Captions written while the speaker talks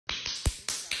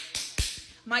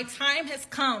My time has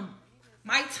come.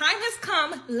 My time has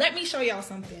come. Let me show y'all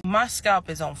something. My scalp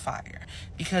is on fire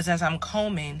because as I'm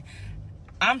combing,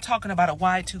 I'm talking about a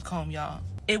wide tooth comb, y'all.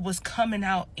 It was coming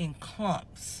out in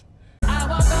clumps. I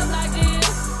woke up like this.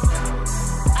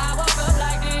 I woke up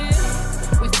like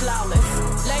this. We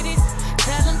flawless. Ladies,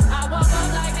 tell them I woke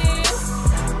up like this.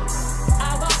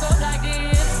 I woke up like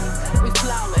this. We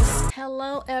flawless.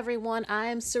 Hello everyone, I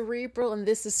am Cerebral and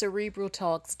this is Cerebral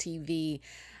Talks TV.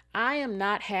 I am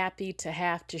not happy to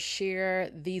have to share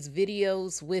these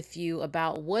videos with you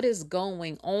about what is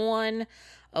going on.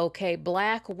 Okay,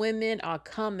 black women are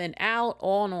coming out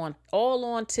all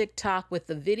on TikTok with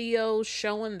the videos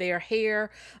showing their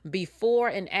hair before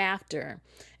and after.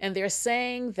 And they're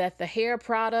saying that the hair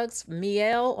products,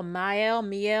 Mielle,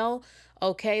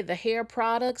 okay, the hair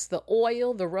products, the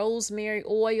oil, the rosemary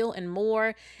oil and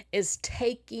more is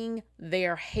taking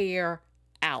their hair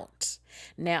out.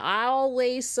 Now, I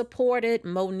always supported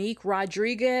Monique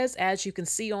Rodriguez. As you can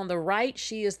see on the right,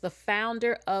 she is the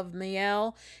founder of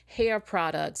Mielle hair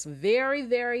products. Very,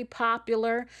 very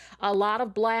popular. A lot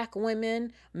of black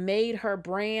women made her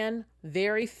brand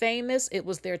very famous. It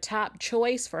was their top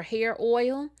choice for hair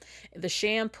oil, the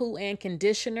shampoo and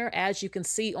conditioner. As you can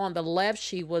see on the left,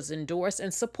 she was endorsed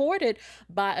and supported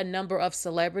by a number of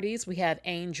celebrities. We have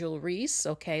Angel Reese,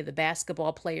 okay, the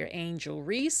basketball player Angel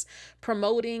Reese,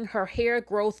 promoting her hair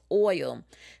growth oil.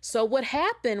 So what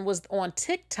happened was on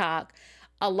TikTok,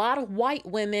 a lot of white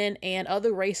women and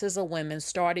other races of women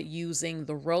started using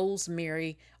the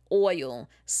rosemary oil,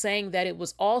 saying that it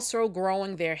was also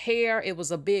growing their hair. It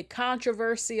was a big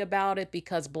controversy about it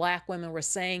because black women were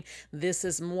saying this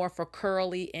is more for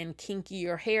curly and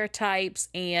kinkier hair types,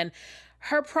 and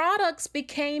her products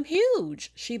became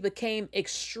huge. She became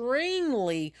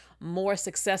extremely more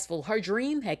successful. Her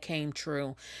dream had came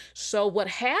true. So what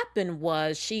happened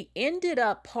was she ended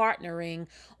up partnering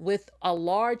with a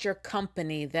larger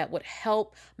company that would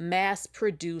help mass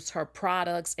produce her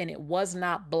products, and it was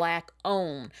not black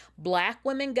owned. Black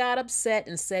women got upset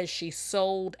and said she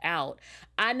sold out.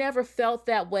 I never felt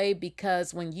that way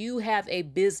because when you have a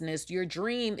business, your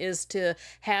dream is to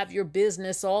have your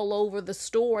business all over the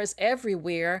stores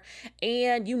everywhere,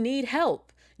 and you need help.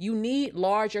 You need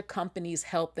larger companies'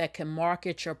 help that can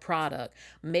market your product,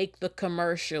 make the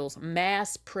commercials,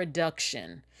 mass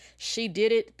production. She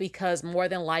did it because more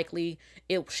than likely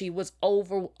she was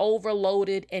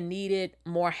overloaded and needed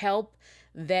more help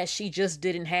that she just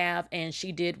didn't have, and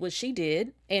she did what she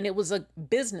did, and it was a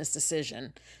business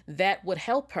decision that would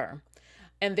help her.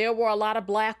 And there were a lot of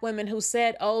black women who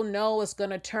said, oh no, it's going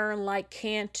to turn like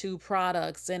Cantu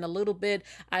products and a little bit,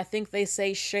 I think they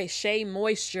say Shea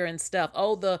Moisture and stuff.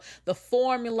 Oh, the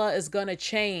formula is going to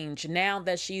change now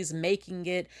that she's making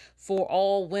it for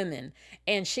all women.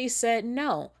 And she said,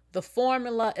 no, the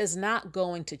formula is not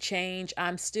going to change.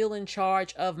 I'm still in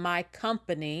charge of my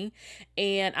company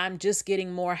and I'm just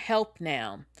getting more help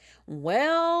now.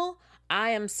 Well,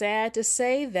 I am sad to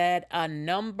say that a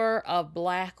number of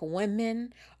black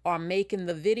women are making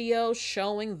the videos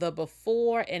showing the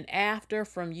before and after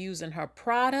from using her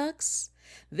products.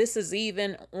 This is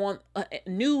even on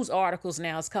news articles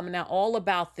now. It's coming out all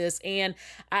about this. And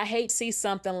I hate to see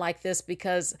something like this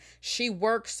because she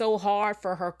worked so hard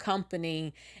for her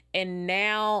company and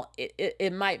now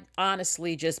it might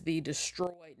honestly just be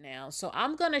destroyed now. So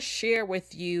I'm going to share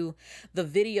with you the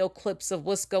video clips of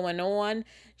what's going on.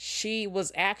 She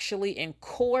was actually in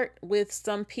court with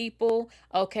some people.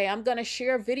 Okay, I'm going to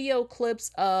share video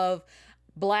clips of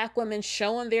black women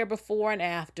showing their before and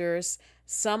afters,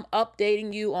 some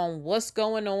updating you on what's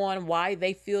going on, why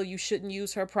they feel you shouldn't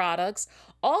use her products.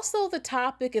 Also the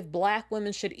topic if black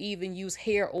women should even use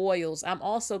hair oils. I'm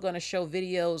also going to show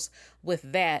videos with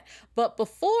that. But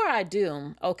before I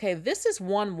do, okay, this is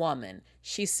one woman.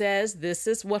 She says this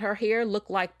is what her hair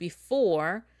looked like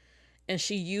before, and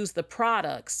she used the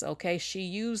products, okay? She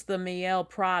used the Mielle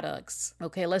products.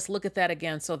 Okay, let's look at that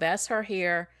again. So that's her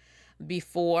hair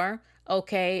before.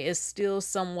 Okay, it's still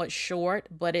somewhat short,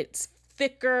 but it's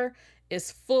thicker,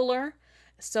 it's fuller.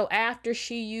 So after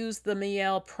she used the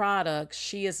Mielle products,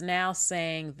 she is now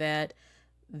saying that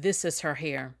this is her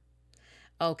hair.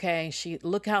 Okay,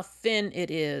 look how thin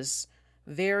it is.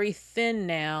 Very thin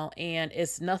now, and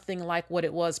it's nothing like what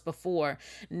it was before.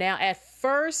 Now, at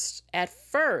first,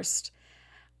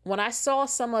 when I saw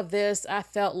some of this, I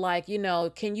felt like, you know,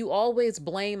 can you always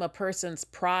blame a person's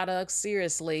products?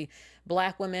 Seriously,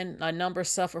 black women, a number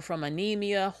suffer from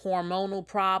anemia, hormonal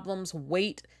problems,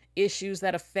 weight issues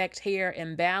that affect hair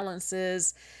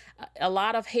imbalances, a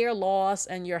lot of hair loss,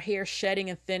 and your hair shedding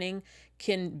and thinning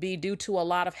can be due to a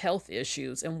lot of health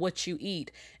issues and what you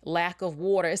eat, lack of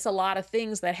water. It's a lot of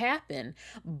things that happen.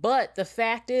 But the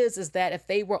fact is that if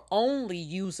they were only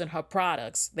using her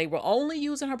products,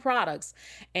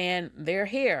 and their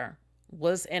hair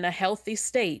was in a healthy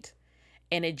state,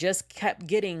 and it just kept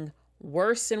getting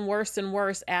worse and worse and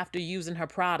worse after using her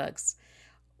products.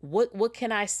 What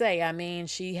can I say? I mean,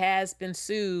 she has been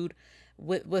sued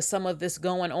with some of this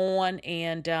going on,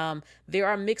 and there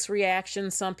are mixed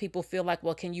reactions. Some people feel like,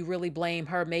 well, can you really blame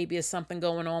her? Maybe it's something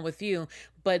going on with you.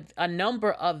 But a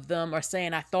number of them are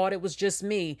saying, I thought it was just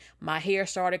me. My hair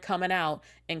started coming out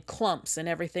in clumps and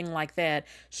everything like that.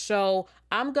 So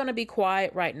I'm going to be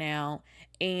quiet right now,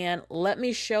 and let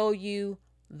me show you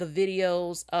the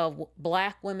videos of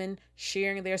Black women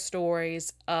sharing their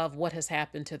stories of what has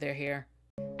happened to their hair.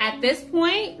 At this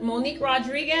point, Monique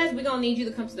Rodriguez, we're gonna need you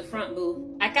to come to the front,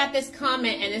 boo. I got this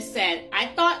comment and it said, I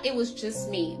thought it was just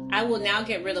me. I will now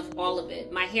get rid of all of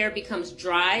it. My hair becomes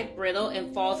dry, brittle,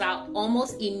 and falls out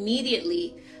almost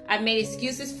immediately. I've made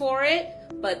excuses for it,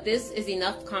 but this is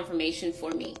enough confirmation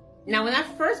for me. Now, when I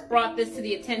first brought this to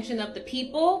the attention of the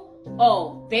people,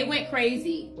 oh, they went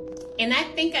crazy. And I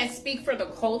think I speak for the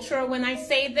culture when I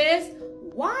say this.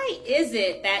 Why is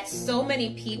it that so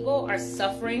many people are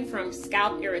suffering from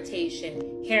scalp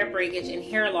irritation, hair breakage, and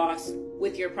hair loss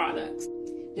with your products?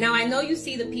 Now, I know you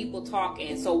see the people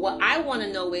talking, so what I want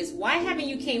to know is, why haven't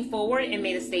you came forward and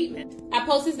made a statement? I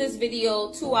posted this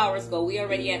video 2 hours ago. We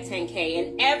already at 10K,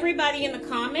 and everybody in the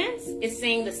comments is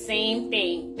saying the same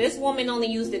thing. This woman only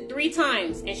used it 3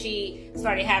 times, and she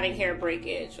started having hair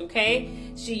breakage, okay?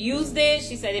 She used it.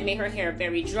 She said it made her hair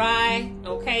very dry,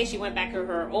 okay? She went back to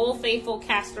her old faithful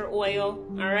castor oil,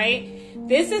 all right?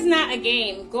 This is not a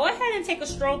game. Go ahead and take a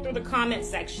stroll through the comment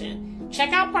section.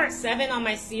 Check out part 7 on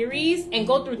my series and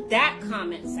go through that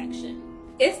comment section.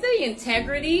 It's the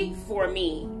integrity for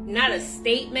me, not a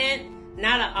statement,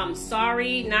 not a I'm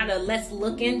sorry, not a let's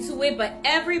look into it, but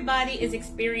everybody is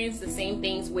experiencing the same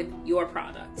things with your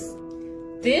products.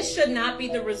 This should not be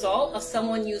the result of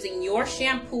someone using your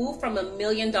shampoo from $1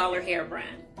 million hair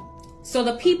brand. So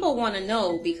the people want to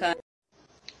know, because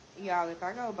Y'all, if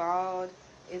I go bald,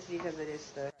 it's because of this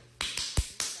stuff.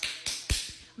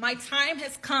 My time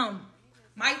has come.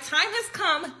 My time has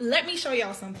come. Let me show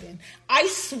y'all something. I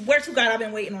swear to God, I've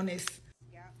been waiting on this.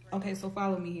 Okay, so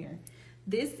follow me here.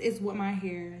 This is what my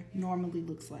hair normally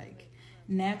looks like.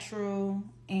 Natural,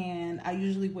 and I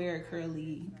usually wear it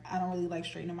curly. I don't really like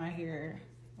straightening my hair,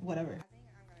 whatever.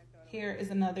 Here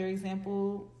is another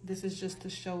example. This is just to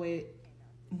show it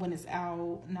when it's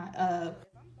out, not up.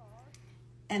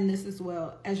 And this as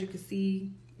well, as you can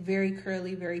see, very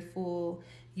curly, very full.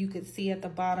 You could see at the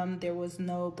bottom there was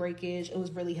no breakage. It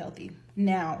was really healthy.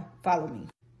 Now, follow me.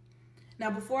 Now,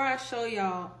 before I show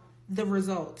y'all the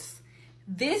results,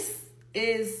 this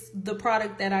is the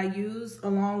product that I use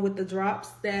along with the drops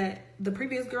that the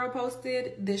previous girl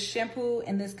posted. This shampoo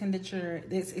and this conditioner,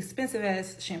 this expensive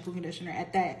ass shampoo conditioner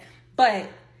at that. But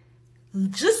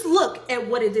just look at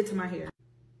what it did to my hair.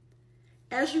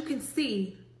 As you can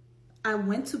see, I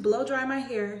went to blow dry my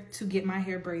hair to get my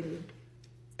hair braided.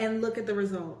 And look at the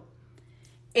result.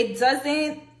 It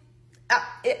doesn't,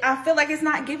 I feel like it's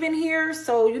not given here,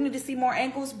 so you need to see more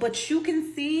angles, but you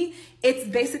can see it's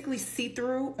basically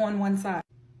see-through on one side.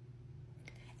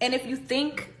 And if you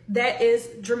think that is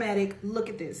dramatic, look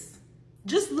at this.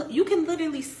 Just look, you can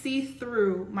literally see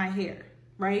through my hair,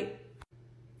 right?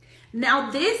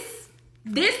 Now this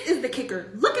is the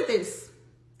kicker. Look at this.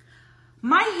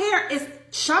 My hair is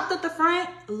chopped at the front,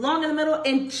 long in the middle,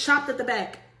 and chopped at the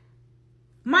back.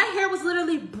 My hair was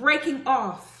literally breaking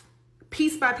off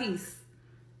piece by piece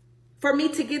for me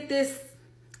to get this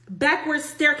backwards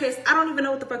staircase. I don't even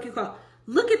know what the fuck you call it.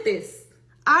 Look at this.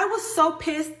 I was so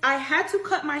pissed. I had to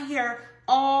cut my hair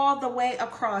all the way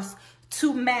across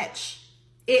to match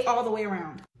it all the way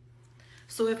around.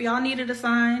 So if y'all needed a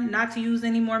sign not to use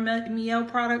any more Mielle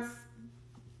products,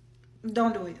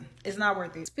 don't do it. It's not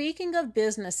worth it. Speaking of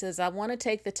businesses, I want to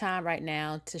take the time right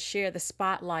now to share the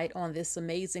spotlight on this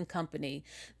amazing company.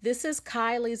 This is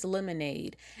Kylie's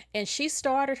Lemonade, and she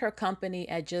started her company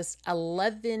at just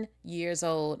 11 years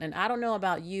old. And I don't know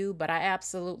about you, but I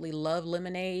absolutely love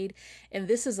lemonade, and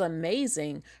this is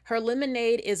amazing. Her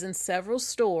lemonade is in several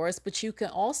stores, but you can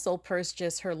also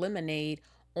purchase her lemonade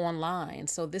online.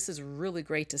 So this is really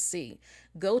great to see.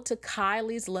 Go to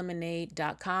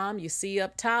kylieslemonade.com. You see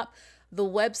up top, the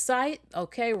website,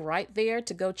 okay, right there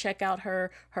to go check out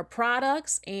her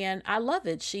products. And I love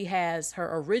it. She has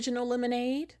her original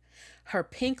lemonade, her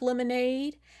pink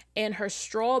lemonade, and her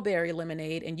strawberry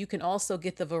lemonade. And you can also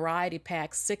get the variety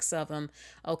pack, 6 of them.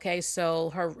 Okay, so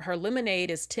her lemonade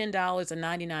is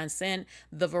 $10.99.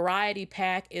 The variety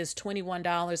pack is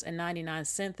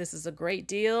 $21.99. This is a great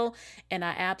deal, and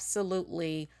I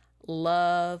absolutely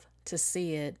love to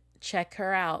see it. Check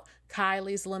her out,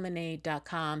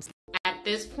 Kylie'sLemonade.com. At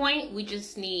this point, we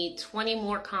just need 20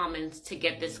 more comments to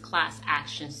get this class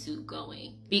action suit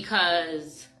going.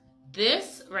 Because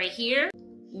this right here,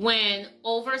 when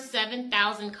over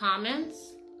 7,000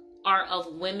 comments are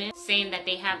of women saying that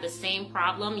they have the same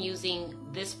problem using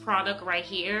this product right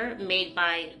here made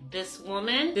by this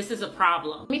woman, this is a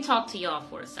problem. Let me talk to y'all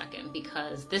for a second,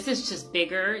 because this is just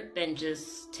bigger than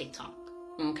just TikTok.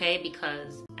 Okay,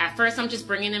 because at first I'm just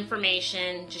bringing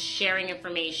information, just sharing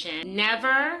information.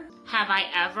 Never have I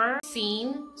ever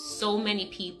seen so many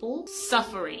people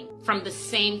suffering from the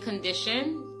same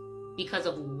condition because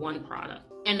of one product.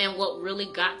 And then what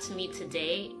really got to me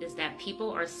today is that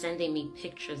people are sending me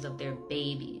pictures of their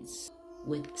babies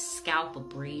with scalp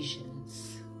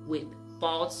abrasions, with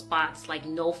bald spots, like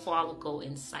no follicle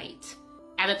in sight.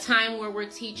 At a time where we're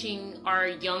teaching our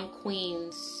young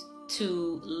queens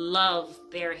to love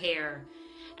their hair,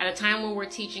 at a time when we're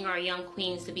teaching our young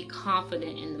queens to be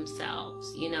confident in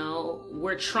themselves, you know,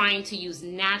 we're trying to use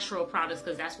natural products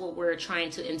because that's what we're trying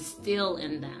to instill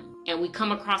in them. And we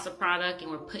come across a product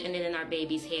and we're putting it in our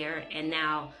baby's hair, and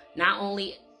now not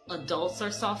only adults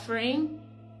are suffering,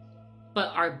 but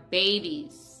our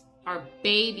babies are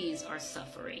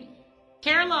suffering.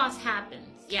 Hair loss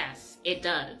happens. Yes, it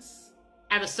does.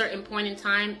 At a certain point in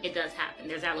time, it does happen.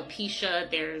 There's alopecia,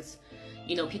 there's,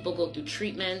 you know, people go through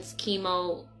treatments,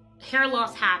 chemo. Hair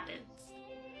loss happens.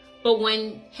 But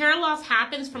when hair loss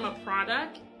happens from a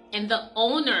product and the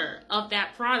owner of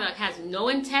that product has no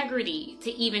integrity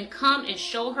to even come and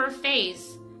show her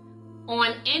face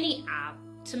on any app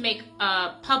to make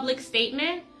a public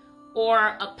statement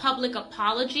or a public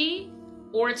apology,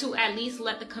 or to at least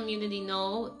let the community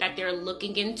know that they're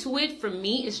looking into it, for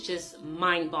me, it's just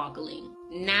mind-boggling.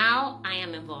 Now I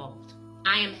am involved.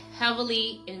 I am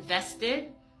heavily invested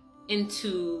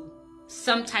into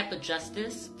some type of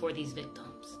justice for these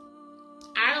victims.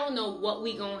 I don't know what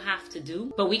we gonna have to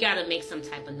do, but we gotta make some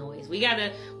type of noise.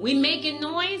 We making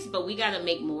noise, but we gotta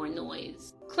make more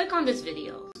noise. Click on this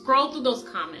video. Scroll through those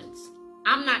comments.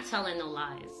 I'm not telling no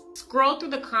lies. Scroll through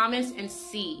the comments and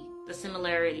see the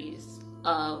similarities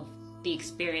of the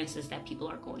experiences that people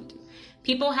are going through.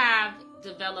 People have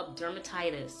developed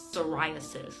dermatitis,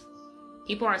 psoriasis.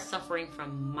 People are suffering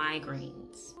from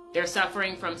migraines. They're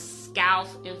suffering from scalp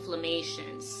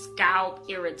inflammation, scalp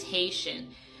irritation,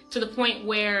 to the point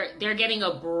where they're getting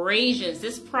abrasions.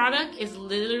 This product is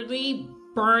literally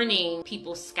burning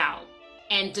people's scalp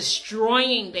and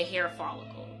destroying the hair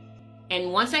follicle.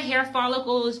 And once a hair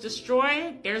follicle is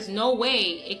destroyed, there's no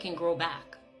way it can grow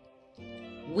back.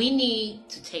 We need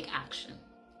to take action.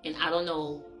 And I don't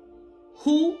know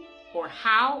who or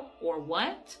how or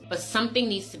what, but something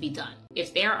needs to be done.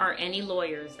 If there are any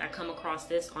lawyers that come across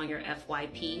this on your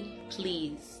FYP,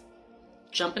 please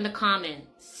jump in the comments,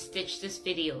 stitch this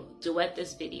video, duet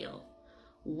this video.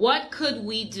 What could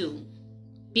we do?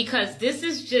 Because this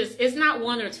is just, it's not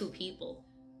 1 or 2 people,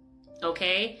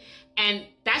 okay? And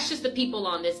that's just the people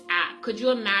on this app. Could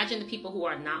you imagine the people who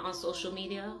are not on social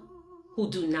media, who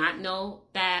do not know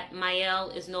that Mielle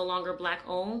is no longer Black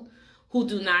owned, who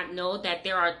do not know that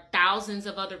there are thousands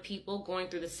of other people going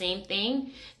through the same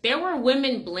thing? There were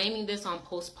women blaming this on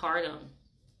postpartum.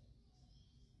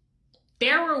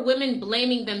 There were women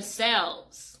blaming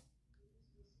themselves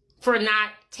for not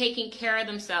taking care of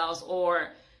themselves, or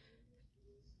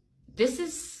this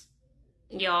is,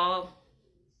 y'all.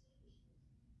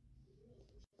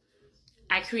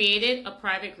 I created a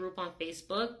private group on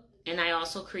Facebook, and I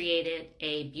also created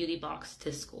a beauty box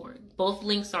Discord. Both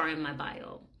links are in my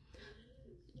bio.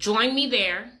 Join me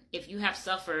there if you have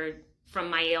suffered from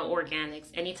Mielle Organics,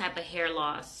 any type of hair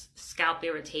loss, scalp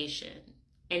irritation,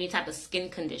 any type of skin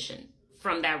condition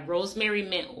from that rosemary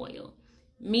mint oil.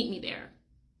 Meet me there,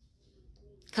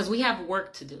 because we have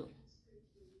work to do.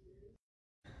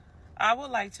 I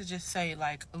would like to just say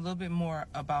like a little bit more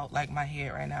about like my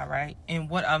hair right now, right? And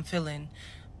what I'm feeling,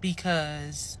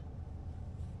 because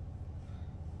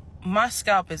my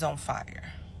scalp is on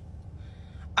fire.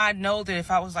 I know that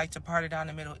if I was like to part it down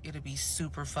the middle, it'd be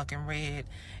super fucking red.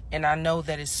 And I know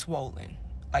that it's swollen.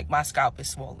 Like my scalp is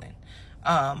swollen.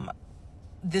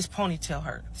 This ponytail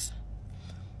hurts.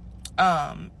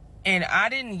 And I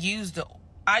used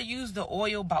the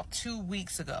oil about 2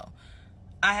 weeks ago.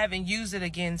 I haven't used it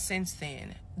again since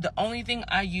then. The only thing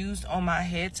I used on my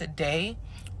head today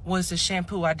was the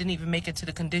shampoo. I didn't even make it to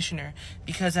the conditioner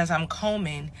because as I'm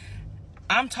combing,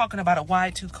 I'm talking about a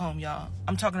wide tooth comb, y'all.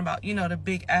 I'm talking about, you know, the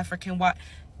big African wide.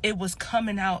 It was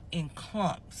coming out in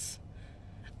clumps.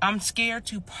 I'm scared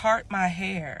to part my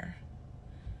hair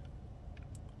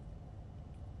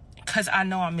because I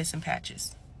know I'm missing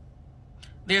patches.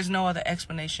 There's no other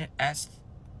explanation. As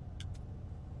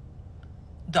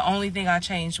the only thing I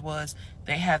changed was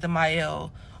they had the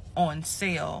Mielle on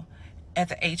sale at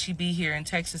the HEB here in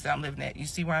Texas that I'm living at. You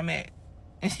see where I'm at?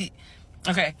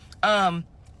 Okay.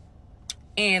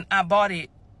 And I bought it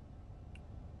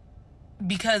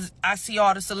because I see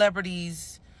all the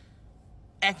celebrities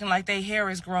acting like their hair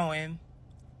is growing.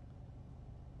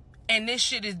 And this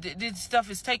stuff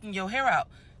is taking your hair out.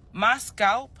 My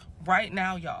scalp right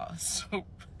now, y'all, so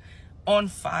on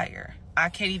fire. I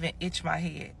can't even itch my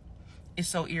head. It's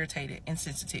so irritated and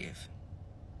sensitive.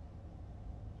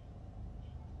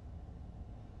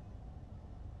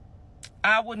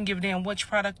 I wouldn't give a damn which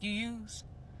product you use.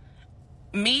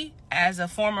 Me, as a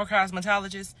former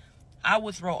cosmetologist, I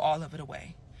would throw all of it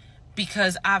away.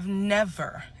 Because I've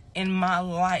never in my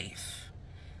life,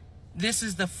 this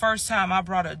is the first time I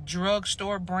brought a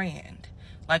drugstore brand,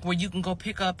 like where you can go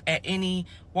pick up at any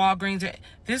Walgreens.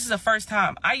 This is the first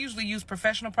time. I usually use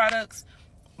professional products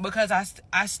because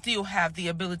I still have the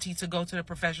ability to go to the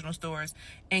professional stores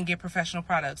and get professional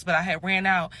products. But I had ran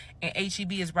out, and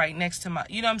HEB is right next to my,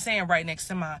 you know what I'm saying, right next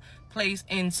to my place.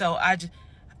 And so I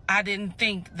didn't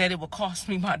think that it would cost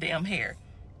me my damn hair.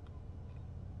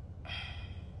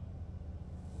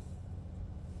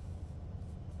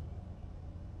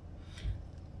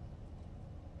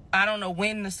 I don't know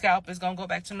when the scalp is gonna go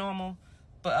back to normal,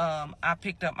 but I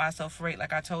picked up my Sulfurate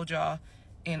like I told y'all,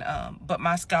 and but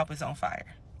my scalp is on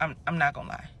fire. I'm not gonna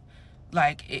lie,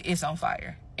 like it's on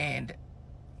fire, and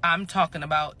I'm talking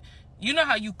about, you know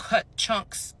how you cut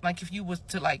chunks, like if you was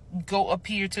to like go up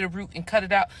here to the root and cut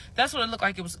it out, that's what it looked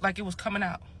like. It was coming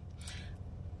out.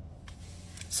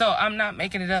 So I'm not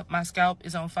making it up. My scalp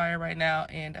is on fire right now,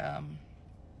 and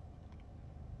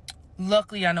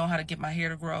luckily I know how to get my hair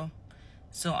to grow.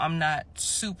 So I'm not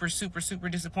super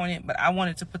disappointed, but I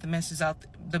wanted to put the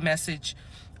message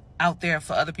out there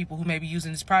for other people who may be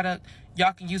using this product.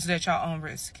 Y'all can use it at your own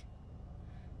risk.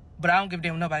 But I don't give a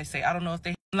damn what nobody say. I don't know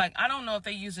if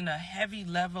they using a heavy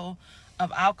level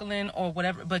of alkaline or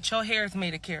whatever, but your hair is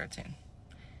made of keratin.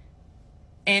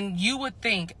 And you would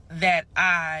think that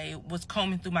I was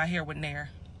combing through my hair with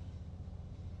Nair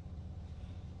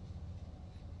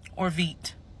or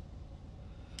Veet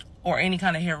or any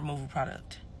kind of hair removal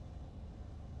product.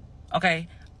 Okay,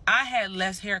 I had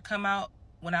less hair come out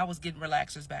when I was getting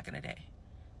relaxers back in the day.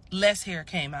 Less hair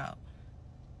came out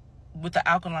with the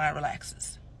alkaline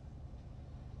relaxers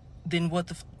than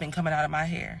what been coming out of my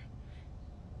hair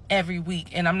every week.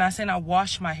 And I'm not saying I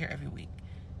wash my hair every week,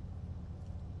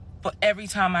 but every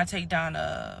time I take down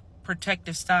a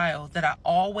protective style that I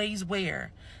always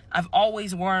wear, I've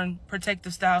always worn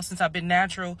protective styles since I've been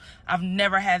natural. I've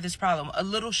never had this problem. A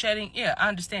little shedding, yeah, I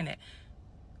understand that.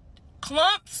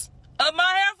 Clumps of my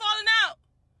hair falling out.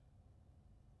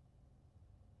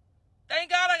 Thank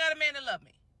God I got a man that love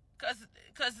me.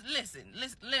 Cause listen,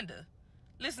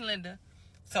 Linda.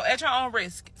 So at your own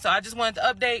risk. So I just wanted to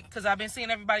update because I've been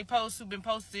seeing everybody post who've been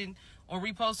posting or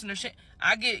reposting or shit.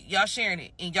 I get y'all sharing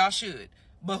it, and y'all should.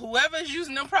 But whoever's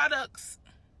using them products,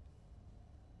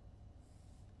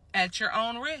 at your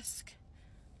own risk.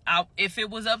 If it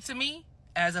was up to me,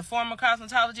 as a former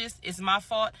cosmetologist, it's my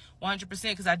fault 100%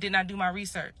 because I did not do my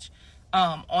research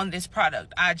on this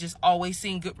product. I just always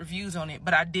seen good reviews on it,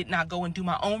 but I did not go and do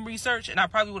my own research, and I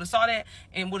probably would have saw that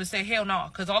and would have said hell no,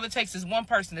 because all it takes is one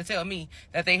person to tell me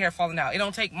that their hair falling out. It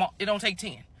don't take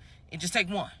 10. It just take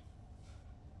one.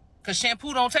 Because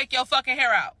shampoo don't take your fucking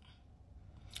hair out.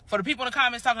 For the people in the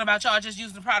comments talking about y'all just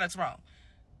using the products wrong,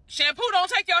 shampoo don't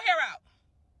take your hair out.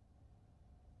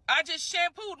 I just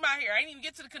shampooed my hair. I didn't even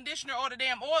get to the conditioner or the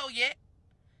damn oil yet.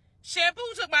 Shampoo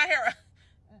took my hair out.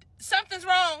 Something's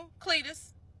wrong,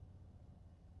 Cletus.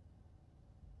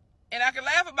 And I can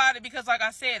laugh about it because, like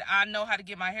I said, I know how to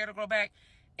get my hair to grow back.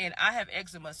 And I have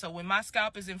eczema. So when my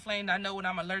scalp is inflamed, I know when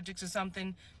I'm allergic to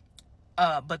something.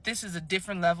 But this is a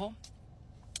different level.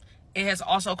 It has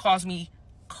also caused me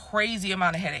crazy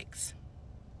amount of headaches.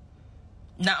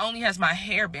 Not only has my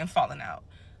hair been falling out,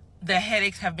 the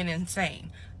headaches have been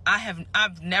insane.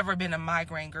 I've never been a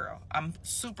migraine girl. I'm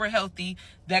super healthy,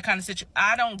 that kind of situation.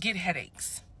 I don't get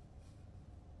headaches.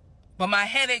 But my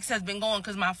headaches has been going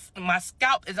because my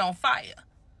scalp is on fire.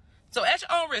 So at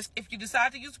your own risk, if you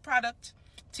decide to use the product,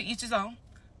 to each his own.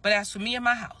 But as for me and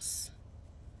my house,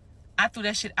 I threw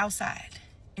that shit outside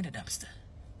in the dumpster.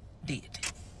 Did.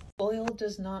 Oil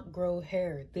does not grow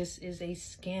hair. This is a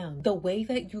scam. The way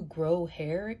that you grow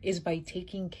hair is by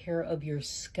taking care of your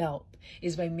scalp,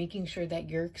 is by making sure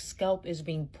that your scalp is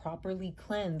being properly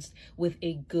cleansed with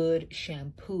a good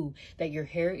shampoo, that your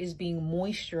hair is being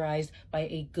moisturized by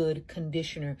a good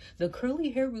conditioner. The curly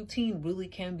hair routine really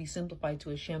can be simplified to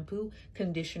a shampoo,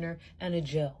 conditioner, and a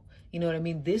gel. You know what I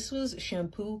mean? This was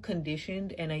shampoo,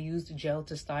 conditioned, and I used gel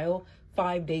to style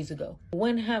 5 days ago.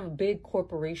 When have big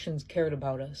corporations cared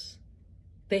about us?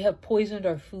 They have poisoned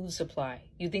our food supply.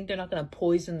 You think they're not gonna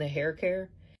poison the hair care?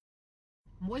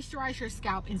 Moisturize your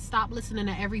scalp and stop listening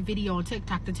to every video on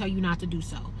TikTok to tell you not to do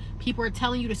so. People are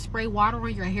telling you to spray water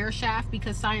on your hair shaft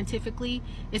because scientifically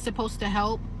it's supposed to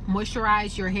help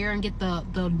moisturize your hair and get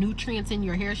the nutrients in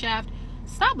your hair shaft.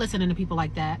 Stop listening to people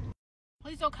like that.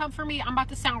 Please don't come for me. I'm about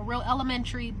to sound real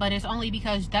elementary, but it's only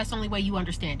because that's the only way you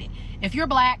understand it. If you're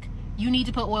black, you need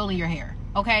to put oil in your hair.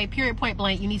 Okay, period, point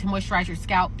blank. You need to moisturize your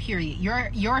scalp, period.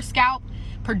 Your scalp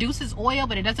produces oil,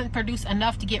 but it doesn't produce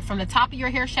enough to get from the top of your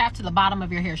hair shaft to the bottom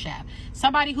of your hair shaft.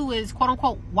 Somebody who is quote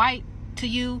unquote white to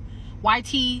you,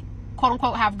 YT, quote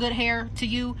unquote, have good hair to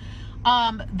you,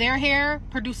 their hair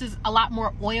produces a lot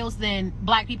more oils than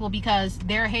black people because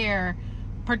their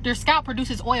scalp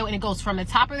produces oil and it goes from the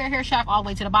top of their hair shaft all the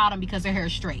way to the bottom because their hair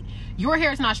is straight. Your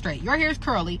hair is not straight. Your hair is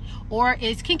curly, or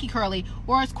it's kinky curly,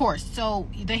 or it's coarse. So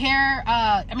the hair,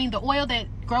 the oil that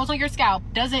grows on your scalp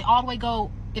doesn't go all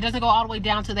the way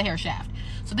down to the hair shaft.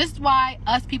 So this is why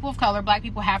us people of color, black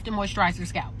people, have to moisturize your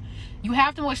scalp. You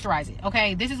have to moisturize it,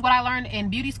 okay? This is what I learned in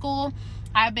beauty school.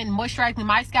 I've been moisturizing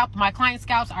my scalp, my client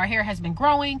scalps. Our hair has been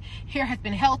growing, hair has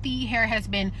been healthy, hair has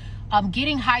been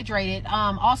getting hydrated.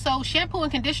 Also, shampoo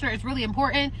and conditioner is really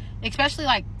important, especially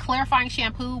like clarifying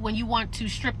shampoo when you want to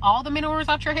strip all the minerals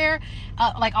out your hair,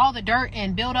 like all the dirt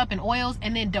and buildup and oils,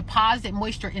 and then deposit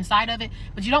moisture inside of it.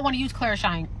 But you don't want to use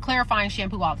clarifying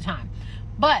shampoo all the time.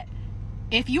 But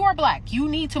if you are black, you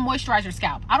need to moisturize your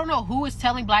scalp. I don't know who is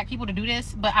telling black people to do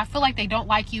this, but I feel like they don't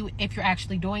like you if you're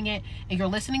actually doing it and you're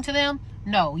listening to them.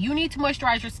 No, you need to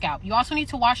moisturize your scalp. You also need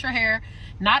to wash your hair,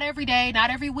 not every day, not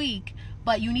every week,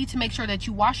 but you need to make sure that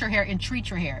you wash your hair and treat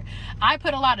your hair. I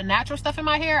put a lot of natural stuff in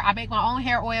my hair. I make my own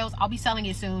hair oils. I'll be selling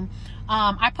it soon.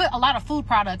 I put a lot of food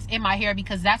products in my hair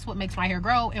because that's what makes my hair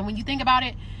grow. And when you think about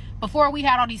it, before we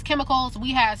had all these chemicals,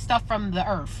 we had stuff from the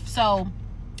earth. So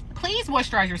please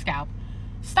moisturize your scalp.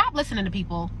 Stop listening to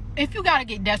people. If you gotta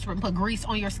get desperate and put grease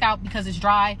on your scalp because it's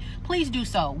dry, please do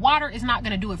so. Water is not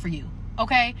gonna do it for you,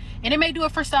 okay? And it may do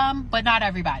it for some, but not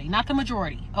everybody, not the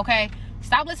majority, okay?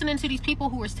 Stop listening to these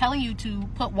people who are telling you to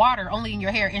put water only in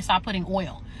your hair and stop putting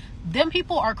oil. Them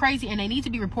people are crazy and they need to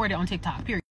be reported on TikTok,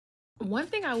 period. One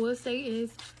thing I will say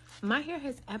is my hair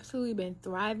has absolutely been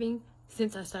thriving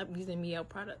since I stopped using Mielle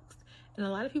products. And a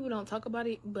lot of people don't talk about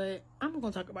it, but I'm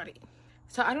gonna talk about it.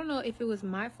 So I don't know if it was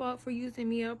my fault for using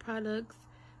Mielle products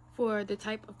for the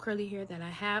type of curly hair that I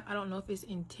have. I don't know if it's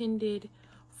intended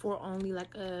for only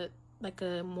like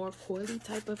a more coily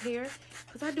type of hair,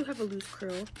 because I do have a loose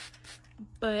curl.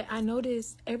 But I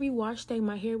noticed every wash day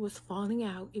my hair was falling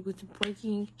out. It was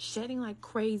breaking, shedding like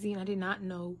crazy, and I did not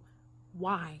know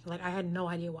why. Like I had no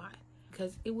idea why,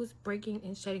 because it was breaking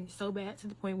and shedding so bad to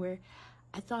the point where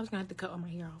I thought I was gonna have to cut all my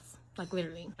hair off, like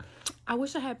literally. I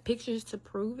wish I had pictures to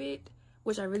prove it,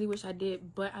 which I really wish I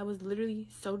did, but I was literally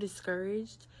so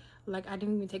discouraged. Like I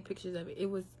didn't even take pictures of it. It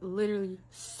was literally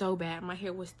so bad. My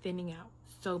hair was thinning out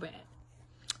so bad.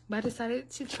 But I decided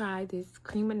to try this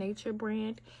Cream of Nature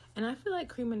brand, and I feel like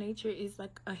Cream of Nature is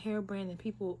like a hair brand that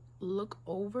people look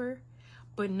over,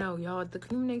 but no, y'all, the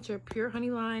Cream of Nature Pure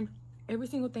Honey line, every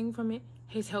single thing from it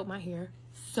has helped my hair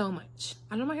so much.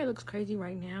 I know my hair looks crazy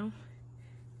right now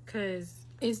because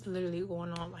it's literally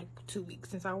going on like 2 weeks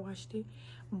since I washed it.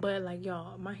 But like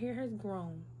y'all, my hair has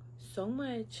grown so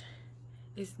much.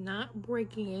 It's not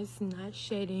breaking, it's not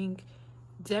shedding.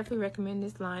 Definitely recommend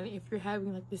this line if you're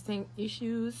having like the same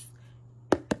issues.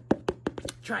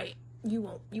 Try it. You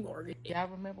won't regret it. Y'all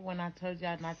remember when I told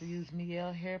y'all not to use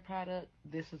Mielle hair product?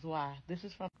 This is why. This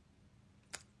is from...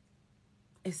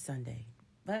 It's Sunday,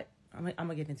 but I'm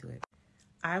gonna get into it.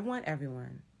 I want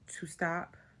everyone to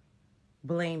stop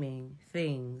blaming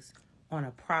things on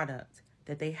a product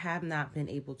that they have not been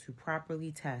able to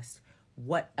properly test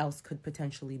what else could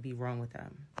potentially be wrong with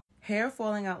them. Hair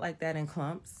falling out like that in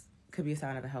clumps could be a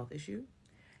sign of a health issue.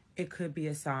 It could be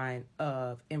a sign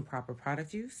of improper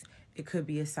product use. It could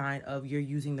be a sign of you're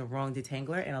using the wrong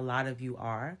detangler, and a lot of you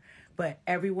are. But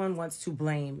everyone wants to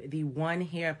blame the one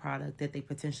hair product that they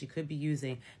potentially could be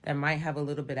using that might have a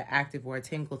little bit of active or a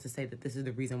tingle to say that this is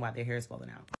the reason why their hair is falling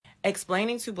out.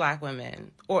 explaining to Black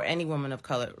women, or any woman of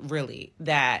color really,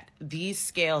 that these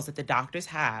scales that the doctors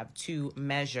have to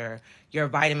measure your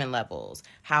vitamin levels,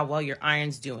 how well your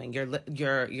iron's doing,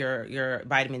 your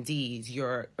vitamin D's,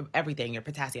 your everything, your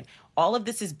potassium, all of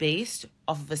this is based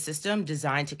off of a system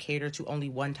designed to cater to only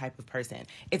one type of person.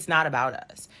 It's not about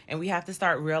us. And we have to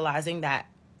start realizing that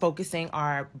focusing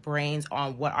our brains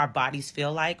on what our bodies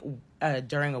feel like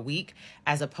during a week,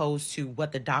 as opposed to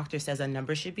what the doctor says a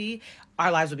number should be,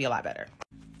 our lives would be a lot better.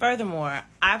 Furthermore,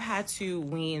 I've had to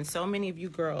wean so many of you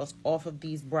girls off of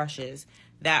these brushes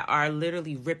that are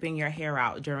literally ripping your hair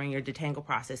out during your detangle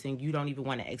process, and you don't even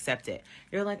want to accept it.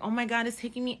 You're like, oh my God, it's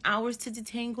taking me hours to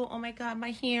detangle. Oh my God,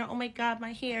 my hair. Oh my God,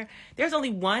 my hair. There's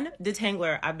only one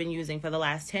detangler I've been using for the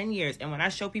last 10 years. And when I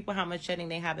show people how much shedding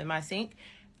they have in my sink,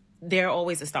 they're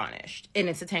always astonished. And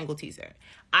it's a Tangle Teaser.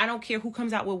 I don't care who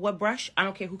comes out with what brush. I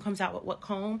don't care who comes out with what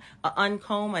comb, a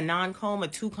uncomb, a non-comb, a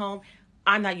two-comb.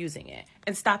 I'm not using it.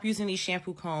 And stop using these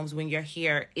shampoo combs when your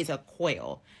hair is a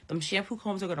coil. Them shampoo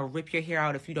combs are going to rip your hair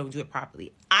out if you don't do it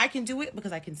properly. I can do it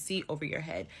because I can see over your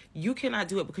head. You cannot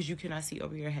do it because you cannot see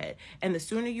over your head. And the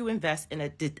sooner you invest in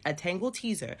a Tangle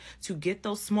Teaser to get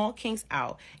those small kinks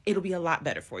out, it'll be a lot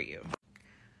better for you.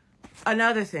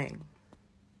 Another thing.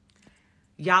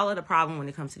 Y'all are the problem when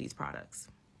it comes to these products.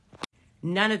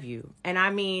 None of you, and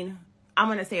I mean, I'm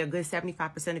going to say a good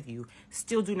 75% of you,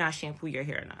 still do not shampoo your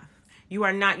hair enough. You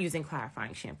are not using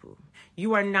clarifying shampoo.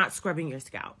 You are not scrubbing your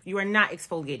scalp. You are not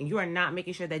exfoliating. You are not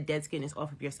making sure that dead skin is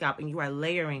off of your scalp. And you are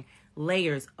layering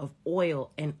layers of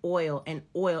oil and oil and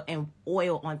oil and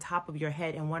oil on top of your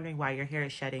head and wondering why your hair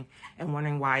is shedding and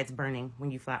wondering why it's burning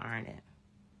when you flat iron it.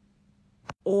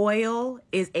 Oil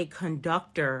is a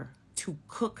conductor to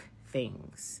cook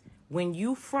things. When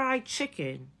you fry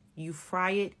chicken, you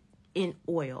fry it in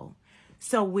oil.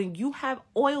 So when you have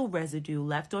oil residue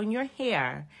left on your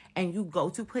hair and you go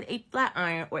to put a flat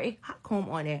iron or a hot comb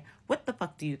on it, what the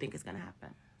fuck do you think is going to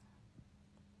happen?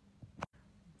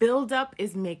 Buildup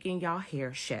is making y'all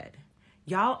hair shed.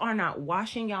 Y'all are not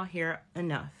washing y'all hair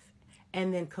enough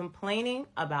and then complaining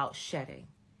about shedding.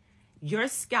 Your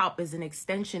scalp is an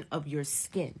extension of your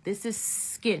skin. This is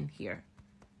skin here.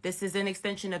 This is an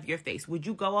extension of your face. Would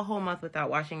you go a whole month without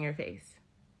washing your face?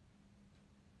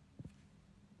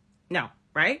 No,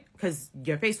 right? Because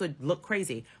your face would look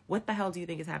crazy. What the hell do you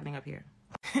think is happening up here?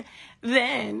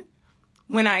 Then,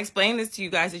 when I explain this to you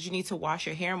guys that you need to wash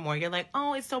your hair more, you're like,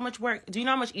 oh, it's so much work. Do you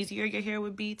know how much easier your hair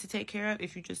would be to take care of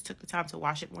if you just took the time to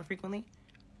wash it more frequently?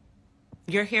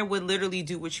 Your hair would literally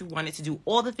do what you want it to do.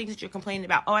 All the things that you're complaining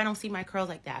about. Oh, I don't see my curls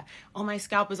like that. Oh, my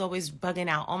scalp is always bugging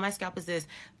out. Oh, my scalp is this.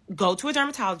 Go to a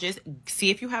dermatologist. See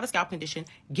if you have a scalp condition.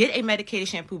 Get a medicated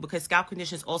shampoo because scalp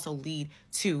conditions also lead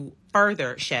to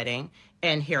further shedding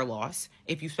and hair loss.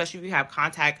 Especially if you have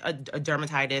contact a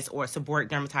dermatitis or seborrheic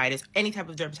dermatitis, any type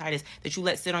of dermatitis that you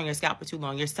let sit on your scalp for too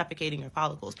long, you're suffocating your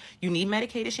follicles. You need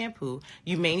medicated shampoo.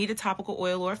 You may need a topical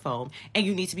oil or foam, and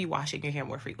you need to be washing your hair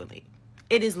more frequently.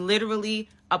 It is literally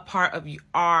a part of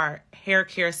our hair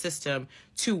care system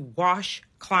to wash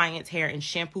clients' hair and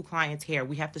shampoo clients' hair.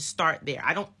 We have to start there.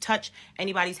 I don't touch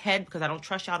anybody's head because I don't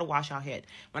trust y'all to wash y'all head.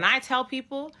 When I tell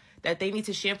people that they need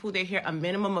to shampoo their hair a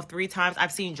minimum of 3 times,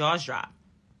 I've seen jaws drop.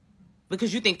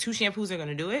 Because you think 2 shampoos are going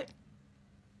to do it?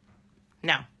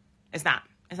 No, it's not.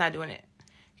 It's not doing it.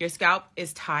 Your scalp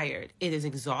is tired. It is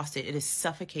exhausted. It is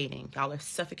suffocating. Y'all are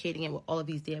suffocating it with all of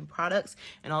these damn products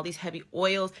and all these heavy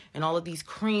oils and all of these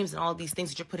creams and all of these things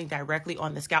that you're putting directly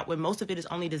on the scalp when most of it is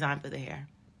only designed for the hair.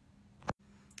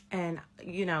 And,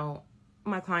 you know,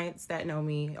 my clients that know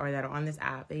me or that are on this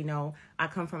app, they know I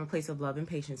come from a place of love and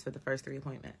patience for the first 3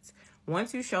 appointments.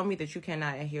 Once you show me that you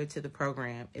cannot adhere to the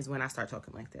program is when I start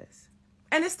talking like this.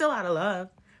 And it's still out of love.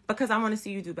 Because I want to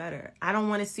see you do better. I don't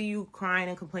want to see you crying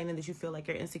and complaining that you feel like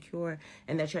you're insecure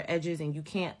and that your edges and you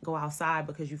can't go outside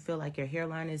because you feel like your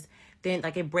hairline is thin.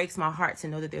 Like, it breaks my heart to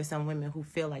know that there's some women who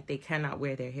feel like they cannot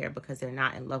wear their hair because they're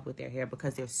not in love with their hair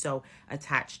because they're so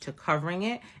attached to covering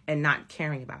it and not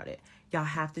caring about it. Y'all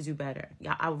have to do better.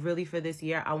 Y'all, I really, for this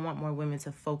year, I want more women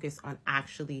to focus on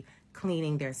actually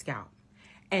cleaning their scalp.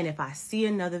 And if I see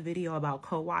another video about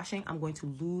co-washing, I'm going to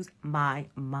lose my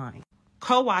mind.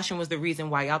 Co-washing was the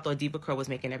reason why y'all thought Diva Curl was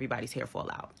making everybody's hair fall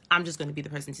out. I'm just going to be the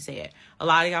person to say it. A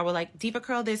lot of y'all were like, Diva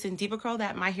Curl this and Diva Curl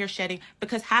that, my hair shedding,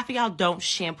 because half of y'all don't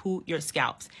shampoo your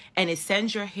scalps. And it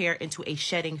sends your hair into a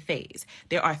shedding phase.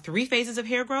 There are 3 phases of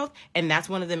hair growth, and that's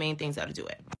one of the main things that'll do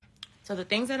it. So the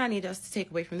things that I need us to take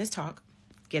away from this talk: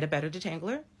 get a better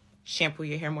detangler, shampoo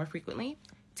your hair more frequently,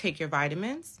 take your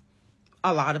vitamins,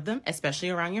 a lot of them,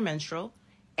 especially around your menstrual,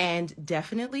 and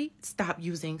definitely stop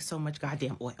using so much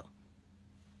goddamn oil.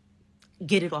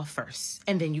 get it off first,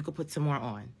 and then you could put some more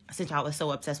on, since y'all are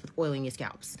so obsessed with oiling your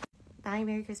scalps. Bye,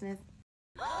 Merry Christmas.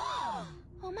 Oh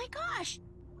my gosh!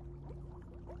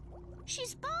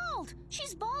 She's bald!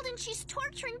 She's bald and she's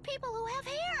torturing people who have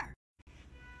hair!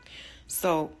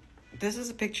 So, this is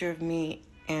a picture of me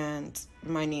and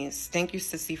my niece. Thank you,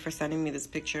 Sissy, for sending me this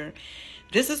picture.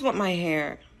 This is what my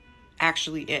hair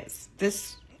actually is.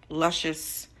 This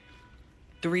luscious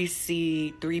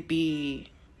 3C, 3B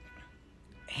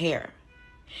hair.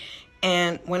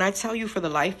 And when I tell you, for the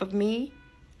life of me,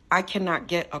 I cannot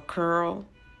get a curl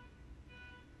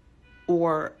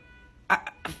or...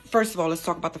 first of all, let's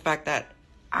talk about the fact that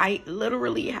I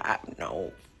literally have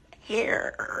no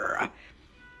hair.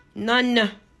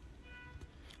 None.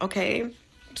 Okay?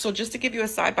 So just to give you a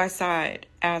side-by-side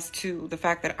as to the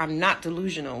fact that I'm not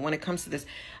delusional when it comes to this,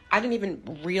 I didn't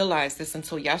even realize this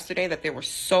until yesterday, that there were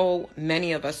so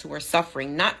many of us who are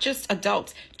suffering, not just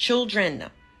adults, children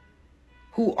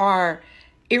who are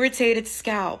irritated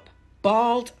scalp,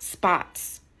 bald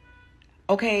spots,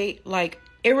 okay, like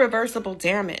irreversible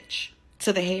damage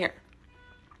to the hair.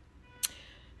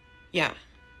 Yeah.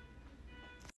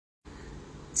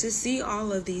 To see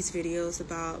all of these videos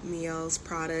about Mielle's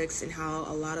products and how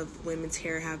a lot of women's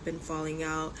hair have been falling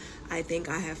out, I think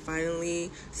I have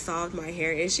finally solved my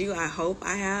hair issue. I hope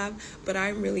I have, but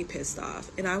I'm really pissed off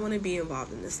and I want to be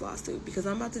involved in this lawsuit because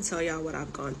I'm about to tell y'all what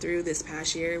I've gone through this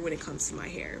past year when it comes to my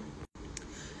hair.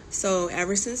 So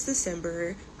ever since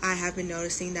December, I have been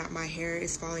noticing that my hair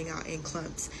is falling out in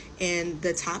clumps, and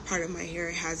the top part of my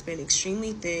hair has been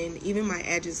extremely thin. Even my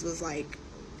edges was like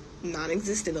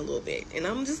non-existent a little bit, and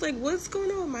I'm just like, what's going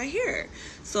on with my hair?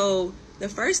 So the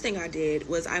first thing I did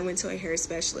was I went to a hair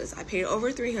specialist. I paid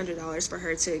over $300 for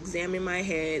her to examine my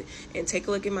head and take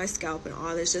a look at my scalp and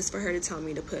all this, just for her to tell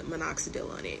me to put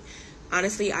minoxidil on it.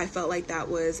 Honestly, I felt like that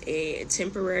was a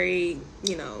temporary,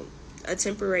 a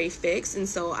temporary fix, and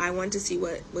so I wanted to see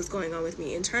what was going on with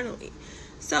me internally.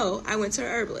 So I went to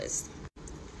an herbalist.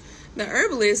 The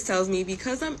herbalist tells me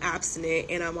because I'm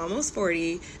abstinent and I'm almost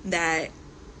 40 that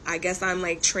I guess I'm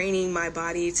like training my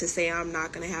body to say I'm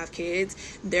not going to have kids.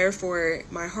 Therefore,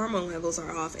 my hormone levels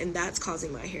are off and that's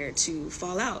causing my hair to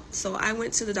fall out. So I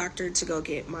went to the doctor to go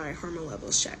get my hormone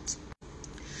levels checked.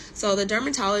 So the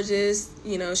dermatologist,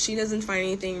 she doesn't find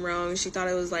anything wrong. She thought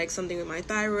it was like something with my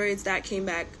thyroids. That came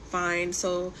back fine.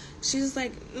 So she was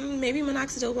like, maybe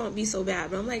minoxidil won't be so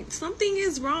bad. But I'm like, something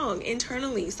is wrong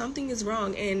internally. Something is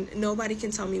wrong and nobody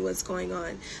can tell me what's going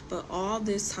on. But all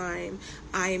this time,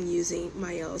 I am using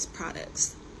Mielle's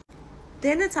products.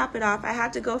 Then to top it off, I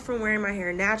had to go from wearing my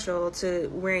hair natural to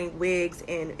wearing wigs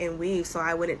and weaves so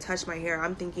I wouldn't touch my hair.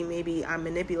 I'm thinking maybe I'm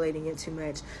manipulating it too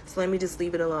much, so let me just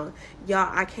leave it alone. Y'all,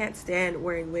 I can't stand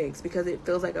wearing wigs because it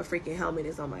feels like a freaking helmet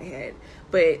is on my head.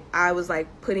 But I was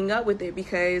like putting up with it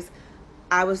because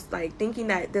I was like thinking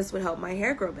that this would help my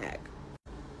hair grow back.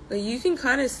 But you can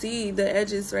kind of see the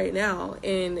edges right now,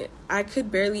 and I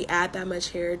could barely add that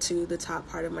much hair to the top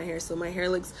part of my hair. So my hair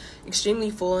looks extremely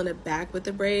full in the back with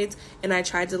the braids, and I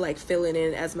tried to like fill it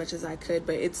in as much as I could,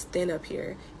 but it's thin up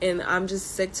here. And I'm just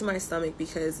sick to my stomach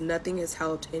because nothing has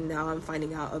helped, and now I'm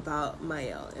finding out about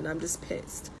Mielle, and I'm just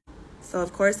pissed. So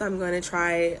of course I'm going to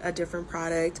try a different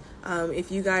product. If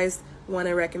you guys want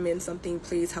to recommend something,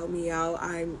 please help me out.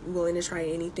 I'm willing to try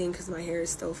anything because my hair is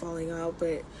still falling out,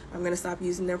 but I'm going to stop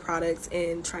using their products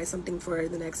and try something for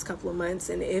the next couple of months.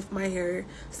 And if my hair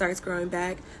starts growing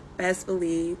back, best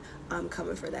believe I'm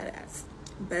coming for that ass.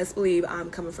 Best believe I'm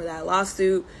coming for that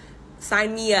lawsuit.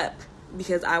 Sign me up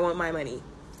because I want my money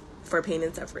for pain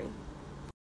and suffering.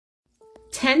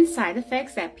 10 side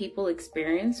effects that people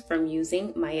experience from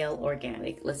using Mielle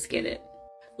Organic. Let's get it.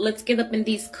 Let's get up in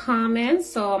these comments.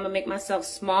 So I'm gonna make myself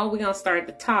small. We're gonna start at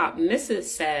the top. Mrs.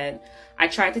 said, I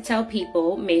tried to tell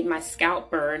people, made my scalp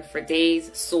burn for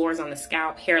days, sores on the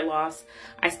scalp, hair loss.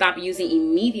 I stopped using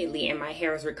immediately and my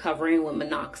hair is recovering with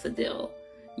minoxidil.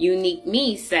 Unique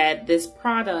Me said, this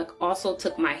product also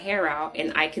took my hair out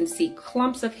and I can see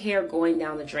clumps of hair going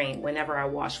down the drain whenever I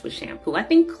wash with shampoo. I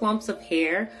think clumps of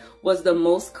hair was the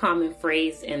most common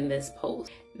phrase in this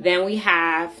post. Then we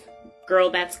have Girl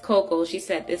That's Coco. She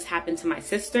said, this happened to my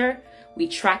sister. We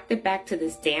tracked it back to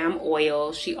this damn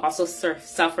oil. She also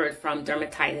suffered from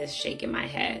dermatitis shaking my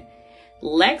head.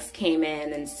 Lex came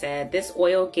in and said, this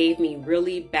oil gave me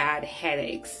really bad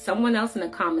headaches. Someone else in the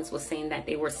comments was saying that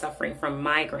they were suffering from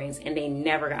migraines and they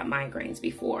never got migraines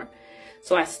before.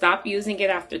 So I stopped using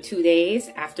it after 2 days.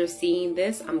 After seeing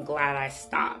this, I'm glad I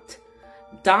stopped.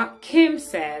 Doc Kim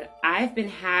said, I've been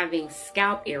having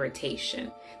scalp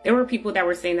irritation. There were people that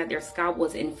were saying that their scalp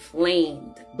was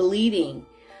inflamed, bleeding.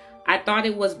 I thought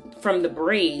it was from the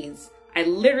braids. I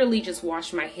literally just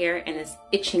washed my hair and it's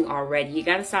itching already. You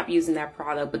gotta stop using that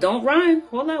product, but don't run.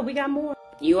 Hold up, we got more.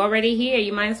 You already here,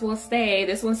 you might as well stay.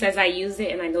 This one says I used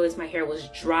it and I noticed my hair was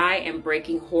dry and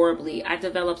breaking horribly. I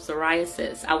developed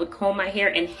psoriasis. I would comb my hair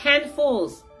and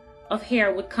handfuls of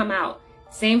hair would come out.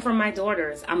 Same for my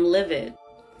daughters. I'm livid.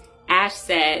 Ash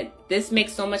said, this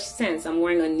makes so much sense. I'm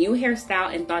wearing a new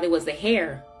hairstyle and thought it was the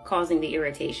hair causing the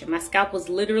irritation. My scalp was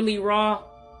literally raw.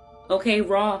 Okay,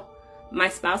 raw. My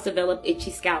spouse developed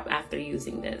itchy scalp after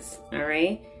using this, all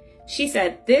right? She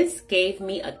said, this gave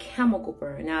me a chemical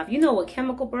burn. Now, if you know a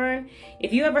chemical burn,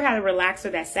 if you ever had a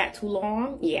relaxer that sat too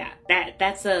long, yeah,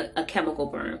 that's a chemical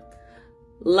burn.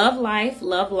 Love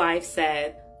Life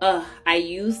said, I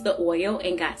used the oil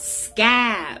and got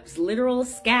scabs, literal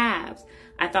scabs.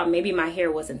 I thought maybe my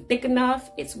hair wasn't thick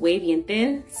enough. It's wavy and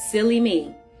thin. Silly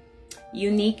me.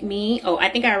 Unique me. Oh, I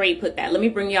think I already put that. Let me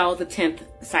bring y'all the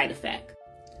 10th side effect.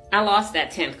 I lost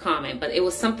that 10th comment, but it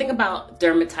was something about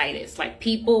dermatitis. Like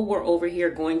people were over here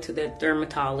going to the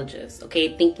dermatologist,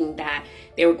 okay, thinking that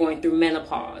they were going through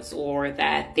menopause or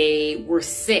that they were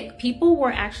sick. People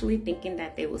were actually thinking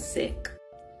that they were sick.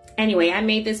 Anyway, I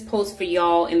made this post for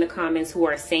y'all in the comments who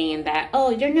are saying that,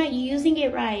 oh, they're not using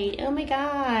it right. Oh my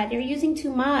God, they're using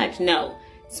too much. No,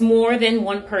 it's more than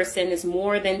one person. It's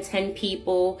more than 10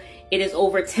 people. It is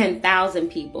over 10,000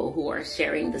 people who are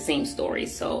sharing the same story.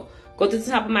 So go to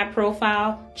the top of my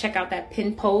profile, check out that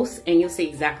pinned post, and you'll see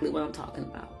exactly what I'm talking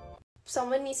about.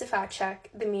 Someone needs to fact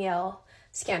check the Mielle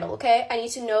scandal, okay? I need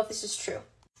to know if this is true.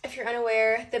 If you're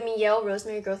unaware, the Mielle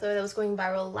rosemary growth oil that was going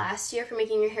viral last year for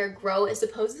making your hair grow is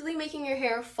supposedly making your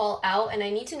hair fall out, and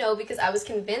I need to know because I was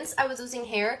convinced I was losing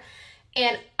hair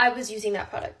and I was using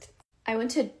that product. I went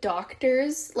to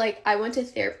doctors, like I went to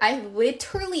therapy. I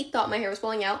literally thought my hair was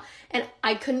falling out, and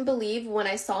I couldn't believe when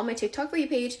I saw my TikTok For You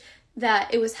page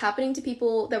that it was happening to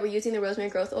people that were using the rosemary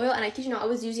growth oil, and I kid you not, I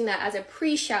was using that as a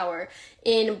pre-shower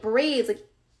in braids. Like,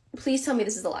 please tell me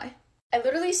this is a lie. I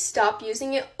literally stopped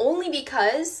using it only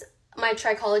because my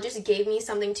trichologist gave me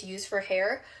something to use for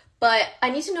hair, but I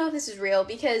need to know if this is real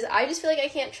because I just feel like I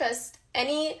can't trust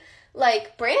any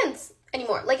like brands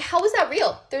anymore. Like, how is that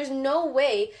real? There's no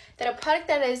way that a product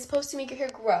that is supposed to make your hair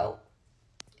grow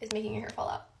is making your hair fall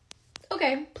out.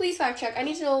 Okay, please fact check. I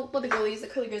need to know what the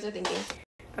curly girls are thinking.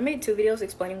 I made 2 videos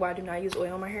explaining why I do not use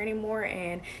oil on my hair anymore,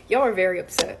 and y'all are very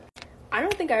upset. I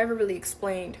don't think I ever really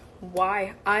explained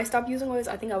why I stopped using oils.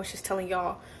 I think I was just telling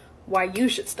y'all why you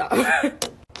should stop.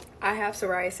 I have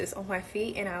psoriasis on my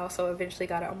feet, and I also eventually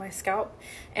got it on my scalp.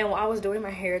 And while I was doing my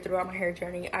hair throughout my hair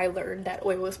journey, I learned that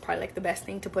oil was probably like the best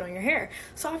thing to put on your hair.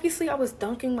 So obviously I was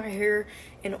dunking my hair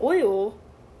in oil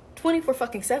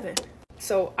 24/7.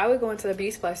 So I would go into the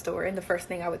beauty supply store, and the first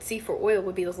thing I would see for oil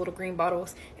would be those little green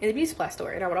bottles in the beauty supply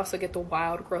store. And I would also get the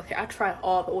wild growth hair. I tried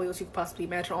all the oils you could possibly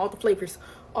imagine, all the flavors,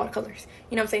 all the colors.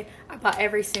 You know what I'm saying? I bought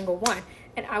every single one,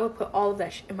 and I would put all of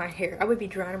that in my hair. I would be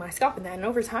drying my scalp in that, and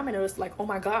over time I noticed, like, oh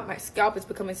my God, my scalp is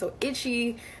becoming so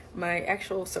itchy. My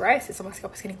actual psoriasis on my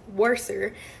scalp is getting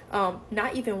worser.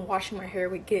 Not even washing my hair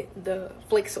would get the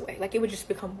flakes away. Like, it would just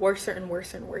become worser and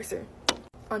worser and worser.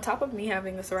 On top of me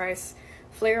having a psoriasis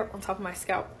flare up on top of my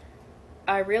scalp,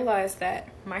 I realized that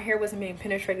my hair wasn't being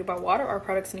penetrated by water or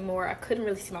products anymore. I couldn't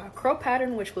really see my curl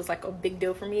pattern, which was like a big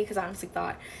deal for me because I honestly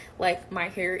thought like my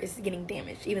hair is getting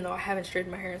damaged, even though I haven't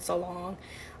straightened my hair in so long.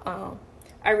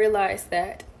 I realized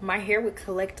that my hair would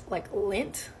collect like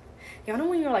lint. Y'all know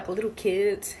when you're like little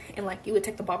kids and like you would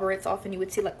take the bobberettes off and you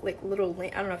would see like little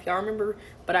lint. I don't know if y'all remember,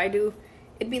 but I do.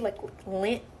 It'd be like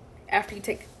lint after you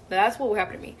take. That's what would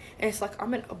happen to me. And it's like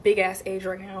I'm at a big ass age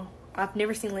right now. I've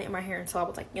never seen lint in my hair until I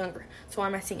was like younger. So why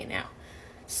am I seeing it now?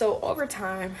 So over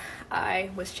time,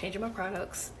 I was changing my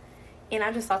products, and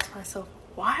I just thought to myself,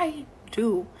 why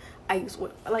do I use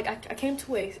oil? Like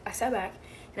I sat back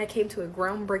and I came to a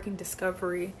groundbreaking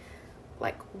discovery.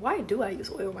 Like, why do I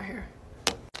use oil in my hair?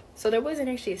 So there wasn't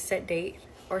actually a set date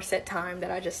or set time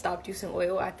that I just stopped using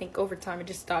oil. I think over time it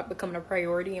just stopped becoming a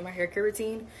priority in my hair care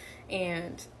routine,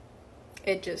 and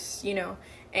it just, you know,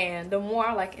 and the more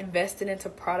I like invested into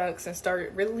products and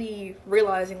started really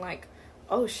realizing like,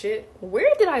 oh shit,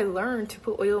 where did I learn to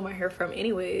put oil in my hair from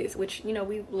anyways? Which, you know,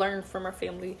 we learned from our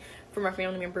family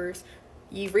members.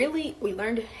 We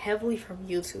learned heavily from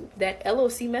YouTube. That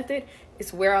LOC method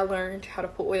is where I learned how to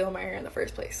put oil in my hair in the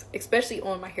first place, especially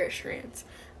on my hair strands.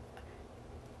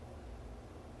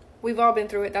 We've all been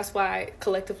through it. That's why I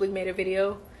collectively made a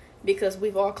video, because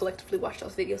we've all collectively watched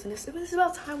those videos, and it's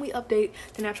about time we update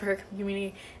the natural hair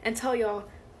community and tell y'all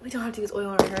we don't have to use oil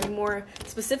on our hair anymore,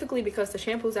 specifically because the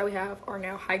shampoos that we have are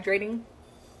now hydrating.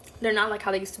 They're not like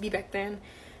how they used to be back then.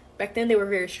 Back then they were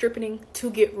very stripping to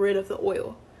get rid of the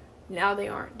oil. Now they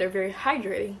aren't. They're very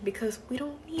hydrating because we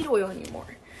don't need oil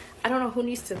anymore. I don't know who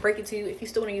needs to break it to you. If you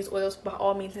still want to use oils, by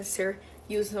all means necessary,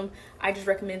 use them. I just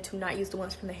recommend to not use the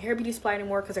ones from the hair beauty supply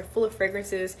anymore because they're full of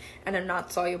fragrances and they're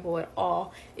not soluble at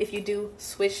all. If you do,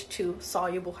 switch to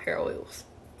soluble hair oils.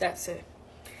 That's it.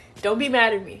 Don't be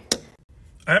mad at me.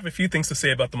 I have a few things to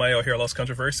say about the Mielle hair loss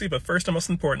controversy, but first and most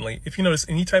importantly, if you notice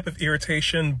any type of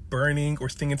irritation, burning, or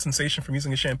stinging sensation from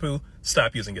using a shampoo,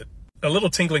 stop using it. A little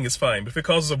tingling is fine, but if it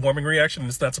causes a warming reaction and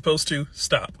it's not supposed to,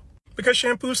 stop. Because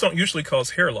shampoos don't usually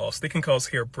cause hair loss, they can cause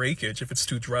hair breakage if it's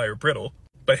too dry or brittle,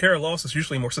 but hair loss is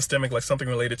usually more systemic, like something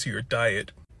related to your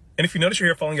diet. And if you notice your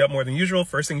hair falling out more than usual,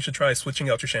 first thing you should try is switching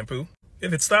out your shampoo.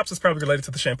 If it stops, it's probably related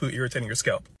to the shampoo irritating your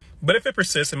scalp. But if it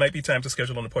persists, it might be time to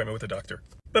schedule an appointment with a doctor.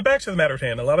 But back to the matter at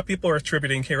hand, a lot of people are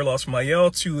attributing hair loss from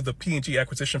Mielle to the P&G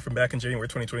acquisition from back in January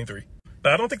 2023.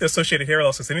 But I don't think the associated hair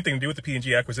loss has anything to do with the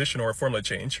P&G acquisition or a formula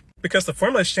change, because the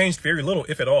formula has changed very little,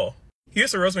 if at all.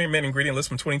 Here's the Rosemary Mint ingredient list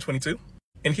from 2022,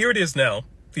 and here it is now.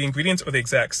 The ingredients are the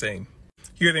exact same.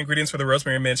 Here are the ingredients for the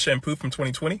Rosemary Mint shampoo from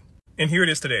 2020, and here it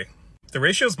is today. The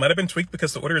ratios might have been tweaked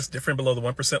because the order is different below the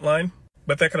 1% line,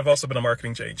 but that could have also been a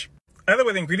marketing change. Either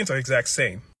way, the ingredients are the exact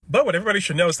same. But what everybody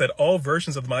should know is that all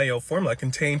versions of the Mielle formula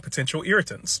contain potential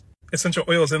irritants. Essential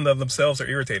oils in themselves are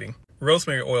irritating.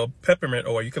 Rosemary oil, peppermint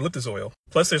oil, eucalyptus oil.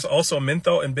 Plus there's also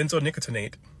menthol and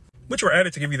benzonicotinate, which were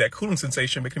added to give you that cooling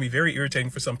sensation but can be very irritating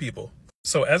for some people.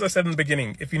 So as I said in the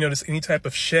beginning, if you notice any type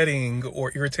of shedding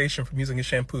or irritation from using a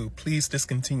shampoo, please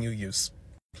discontinue use.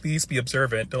 Please be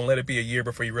observant. Don't let it be a year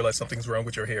before you realize something's wrong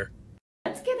with your hair.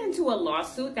 Let's get into a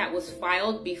lawsuit that was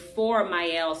filed before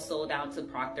Mielle sold out to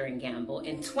Procter & Gamble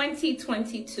in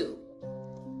 2022.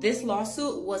 This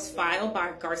lawsuit was filed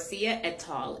by Garcia et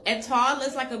al. Et al.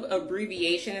 Is like an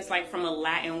abbreviation. It's like from a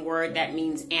Latin word that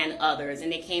means and others,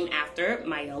 and they came after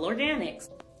Mielle Organics.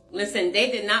 Listen, they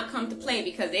did not come to play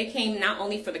because they came not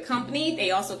only for the company,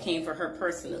 they also came for her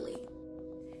personally.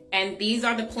 And these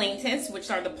are the plaintiffs,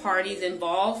 which are the parties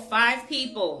involved. 5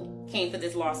 people came for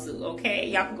this lawsuit, okay?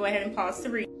 Y'all can go ahead and pause to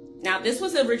read. Now, this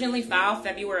was originally filed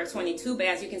February of 22, but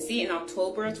as you can see, in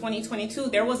October of 2022,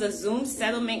 there was a Zoom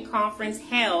settlement conference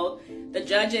held. The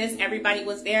judges, everybody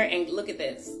was there, and look at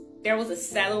this. There was a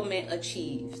settlement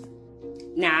achieved.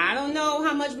 Now, I don't know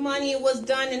how much money was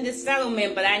done in this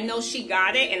settlement, but I know she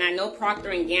got it, and I know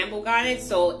Procter & Gamble got it,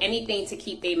 so anything to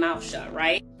keep their mouth shut,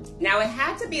 right? Now, it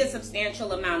had to be a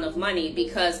substantial amount of money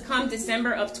because come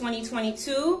December of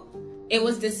 2022, it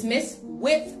was dismissed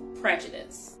with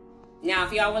prejudice. Now,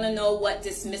 if y'all want to know what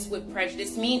dismissed with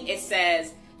prejudice means, it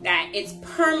says that it's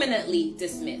permanently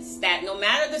dismissed. That no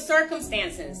matter the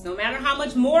circumstances, no matter how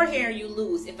much more hair you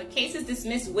lose, if a case is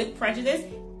dismissed with prejudice,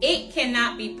 it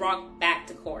cannot be brought back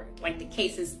to court. Like the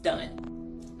case is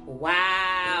done.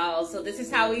 Wow. So this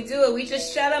is how we do it. We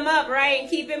just shut them up, right? And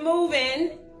keep it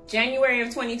moving. January of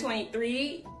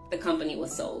 2023, the company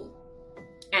was sold.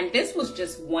 And this was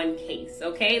just one case,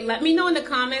 okay? Let me know in the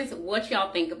comments what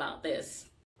y'all think about this.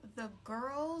 The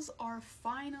girls are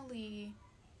finally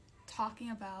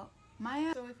talking about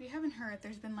Mielle. So if you haven't heard,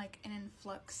 there's been like an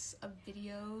influx of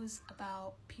videos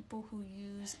about people who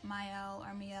use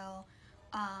Mielle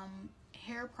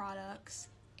hair products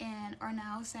and are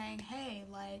now saying, hey,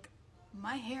 like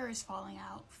my hair is falling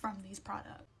out from these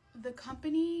products. The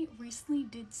company recently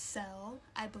did sell,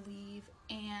 I believe,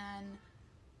 and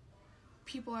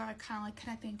people are kind of like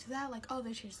connecting to that, like, oh,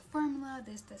 they changed the formula,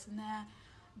 this, and that.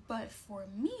 But for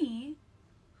me,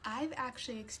 I've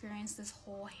actually experienced this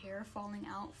whole hair falling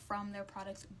out from their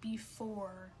products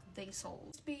before they sold. I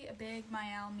used to be a big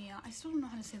Mielle, I still don't know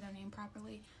how to say their name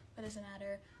properly, but it doesn't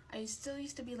matter. I still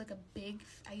used to be like a big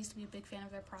fan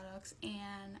of their products,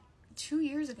 and 2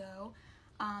 years ago,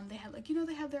 they had like,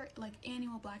 they have their like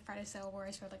annual Black Friday sale where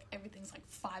I swear like everything's like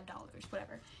 $5,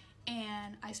 whatever.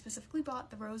 And I specifically bought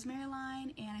the Rosemary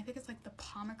line, and I think it's like the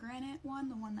pomegranate one,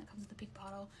 the one that comes in the pink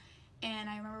bottle. And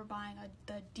I remember buying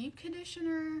the deep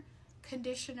conditioner,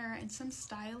 and some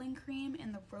styling cream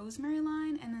in the Rosemary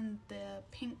line, and then the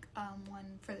pink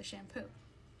one for the shampoo.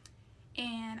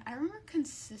 And I remember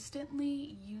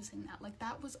consistently using that. Like,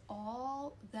 that was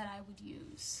all that I would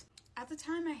use. At the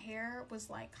time, my hair was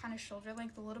like kind of shoulder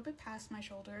length, a little bit past my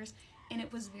shoulders, and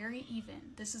it was very even.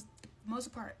 This is the most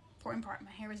important part.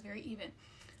 My hair was very even.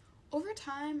 Over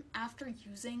time, after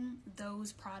using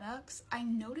those products, I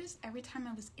noticed every time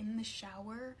I was in the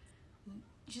shower,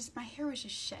 just my hair was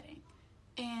just shedding.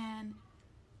 And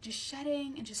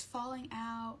just falling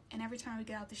out. And every time I would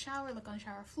get out the shower, look on the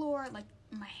shower floor, like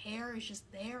my hair is just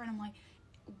there. And I'm like,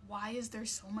 why is there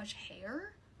so much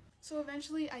hair? So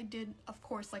eventually I did, of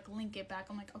course, like link it back.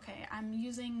 I'm like, okay, I'm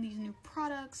using these new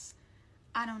products.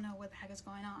 I don't know what the heck is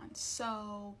going on.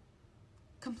 So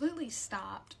completely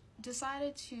stopped,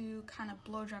 decided to kind of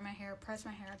blow dry my hair, press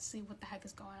my hair out to see what the heck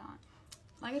is going on.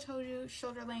 Like I told you,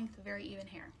 shoulder length, very even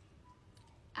hair.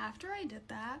 After I did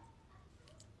that,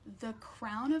 the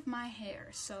crown of my hair,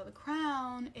 so the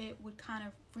crown, it would kind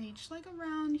of reach like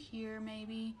around here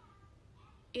maybe,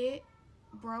 it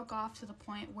broke off to the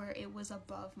point where it was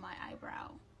above my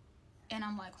eyebrow. And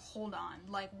I'm like, hold on,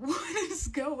 like what is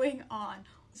going on?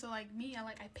 So like me,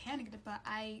 I panicked, but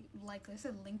I, like I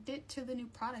said, linked it to the new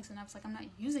products, and I was like, I'm not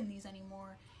using these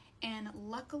anymore. And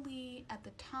luckily at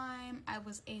the time I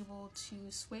was able to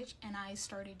switch, and I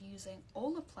started using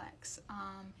Olaplex.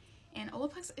 And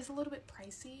Olaplex is a little bit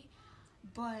pricey,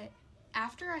 but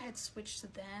after I had switched to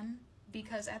them,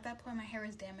 because at that point my hair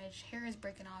is damaged, hair is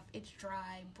breaking off, it's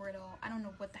dry, brittle, I don't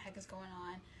know what the heck is going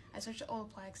on. I switched to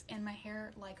Olaplex, and my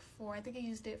hair, like I think I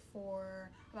used it for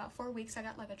about 4 weeks. I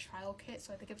got like a trial kit,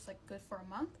 so I think it was like good for a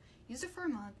month. Used it for a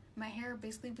month. My hair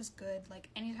basically was good. Like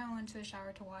anytime I went to the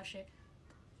shower to wash it,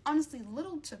 honestly,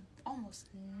 little to almost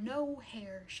no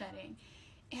hair shedding.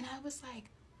 And I was like,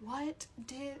 what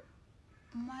did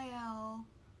Mielle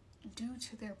do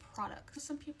to their product? Because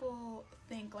some people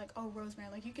think like, oh,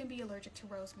 rosemary, like you can be allergic to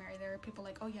rosemary. There are people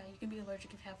like, oh yeah, you can be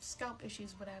allergic if you have scalp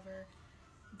issues, whatever.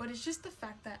 But it's just the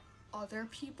fact that other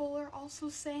people are also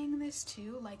saying this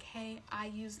too, like, hey, I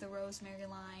use the rosemary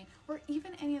line, or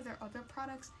even any of their other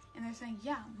products, and they're saying,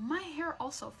 yeah, my hair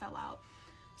also fell out.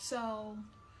 So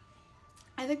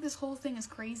I think this whole thing is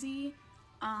crazy,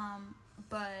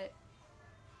 but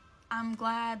I'm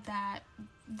glad that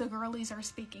the girlies are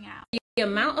speaking out. The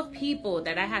amount of people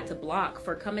that I had to block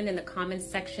for coming in the comments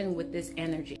section with this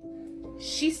energy.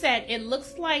 She said it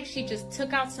looks like she just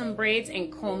took out some braids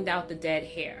and combed out the dead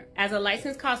hair. As a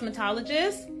licensed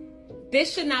cosmetologist,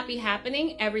 this should not be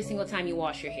happening every single time you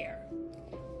wash your hair.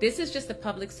 This is just a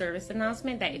public service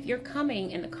announcement that if you're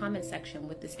coming in the comment section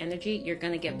with this energy, you're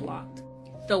gonna get blocked.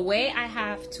 The way I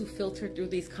have to filter through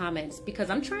these comments,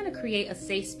 because I'm trying to create a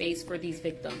safe space for these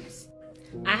victims.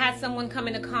 I had someone come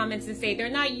in the comments and say, they're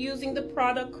not using the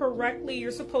product correctly. You're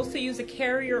supposed to use a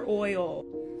carrier oil.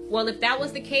 Well, if that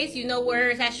was the case, you know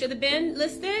where that should have been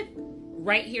listed?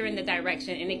 Right here in the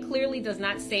direction. And it clearly does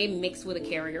not say mix with a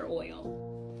carrier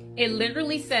oil. It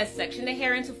literally says section the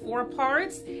hair into 4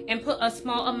 parts and put a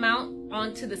small amount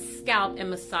onto the scalp and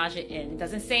massage it in. It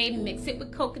doesn't say mix it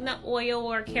with coconut oil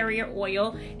or carrier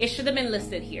oil. It should have been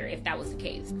listed here if that was the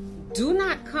case. Do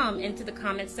not come into the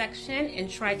comment section and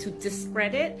try to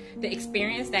discredit the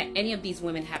experience that any of these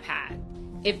women have had.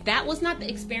 If that was not the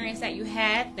experience that you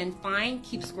had, then fine,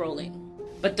 keep scrolling.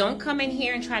 But don't come in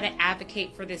here and try to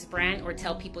advocate for this brand or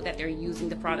tell people that they're using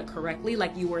the product correctly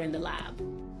like you were in the lab.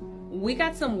 We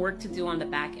got some work to do on the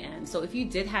back end. So if you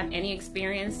did have any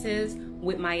experiences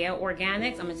with Mielle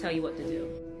Organics, I'm gonna tell you what to do.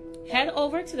 Head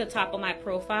over to the top of my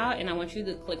profile and I want you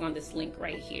to click on this link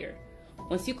right here.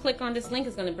 Once you click on this link,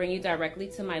 it's going to bring you directly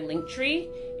to my link tree.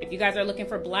 If you guys are looking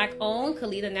for black owned,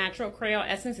 Kalita Natural Creole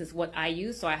Essence is what I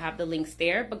use, so I have the links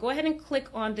there. But go ahead and click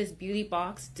on this Beauty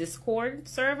Box Discord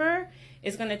server.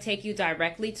 It's going to take you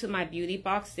directly to my Beauty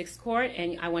Box Discord,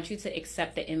 and I want you to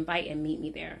accept the invite and meet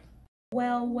me there.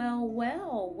 Well,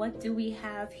 what do we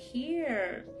have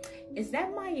here? Is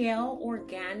that Mielle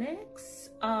Organics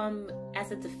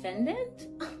as a defendant?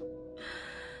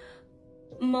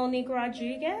 Monique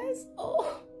Rodriguez?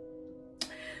 Oh,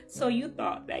 so you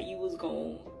thought that you was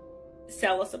gonna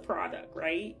sell us a product,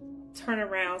 right? Turn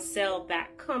around, sell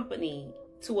that company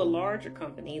to a larger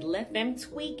company, let them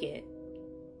tweak it,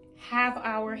 have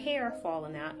our hair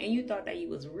falling out, and you thought that you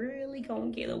was really gonna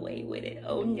get away with it.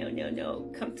 Oh,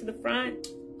 no. Come to the front.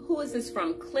 Who is this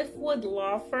from? Cliffwood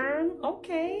Law Firm?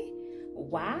 Okay.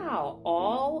 Wow,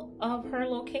 all of her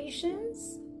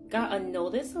locations got a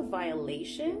notice of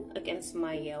violation against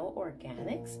Mielle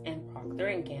Organics and Procter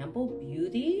 & Gamble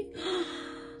Beauty.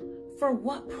 For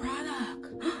what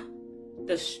product?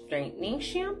 The straightening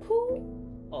shampoo?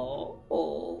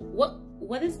 Oh,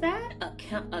 what is that?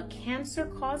 A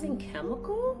cancer-causing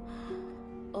chemical?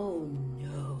 Oh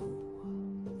no.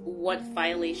 What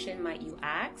violation might you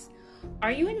ask?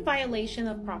 Are you in violation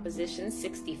of Proposition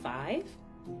 65?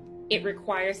 It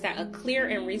requires that a clear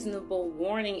and reasonable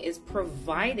warning is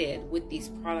provided with these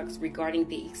products regarding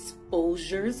the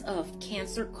exposures of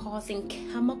cancer-causing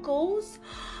chemicals.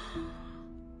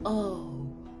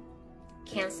 Oh,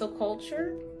 cancel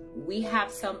culture? We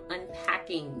have some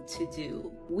unpacking to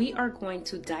do. We are going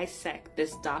to dissect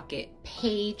this docket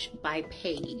page by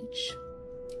page.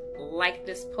 Like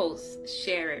this post,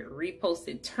 share it, repost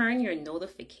it, turn your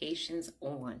notifications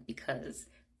on because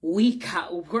we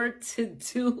got work to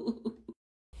do.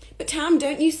 But Tam,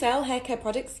 don't you sell hair care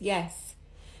products? Yes.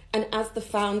 And as the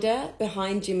founder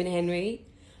behind Jim and Henry,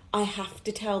 I have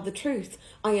to tell the truth.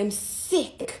 I am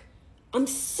sick. I'm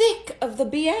sick of the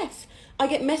BS. I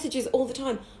get messages all the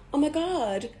time. Oh my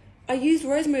God, I used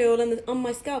rosemary oil on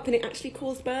my scalp and it actually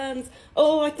caused burns.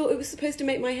 Oh, I thought it was supposed to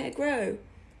make my hair grow.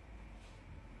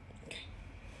 Okay.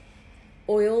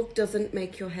 Oil doesn't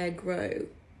make your hair grow.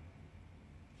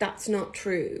 That's not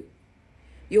true.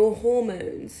 Your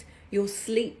hormones, your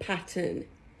sleep pattern,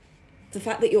 the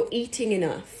fact that you're eating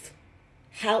enough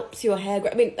helps your hair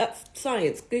grow. I mean, that's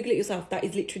science. Google it yourself. That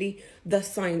is literally the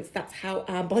science. That's how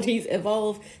our bodies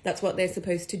evolve. That's what they're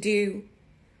supposed to do.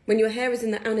 When your hair is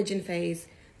in the anagen phase,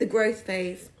 the growth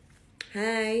phase,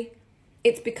 hey,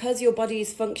 it's because your body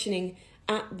is functioning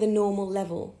at the normal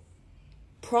level.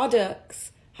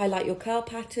 Products highlight your curl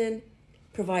pattern,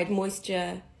 provide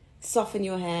moisture, soften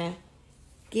your hair,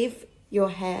 give your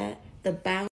hair the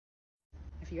bounce.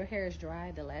 If your hair is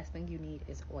dry, the last thing you need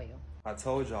is oil. I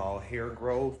told y'all hair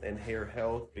growth and hair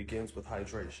health begins with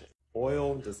hydration.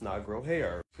 Oil does not grow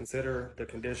hair. Consider the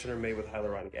conditioner made with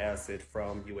hyaluronic acid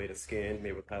from UA Skin,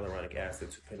 made with hyaluronic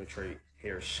acid to penetrate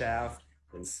hair shaft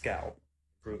and scalp,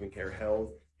 improving hair health,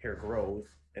 hair growth,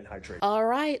 and hydration. All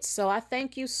right, so I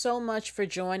thank you so much for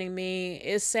joining me.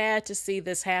 It's sad to see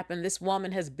this happen. This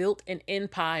woman has built an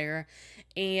empire,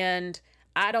 and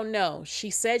I don't know. She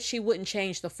said she wouldn't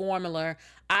change the formula.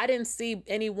 I didn't see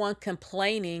anyone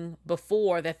complaining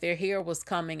before that their hair was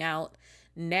coming out.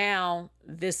 Now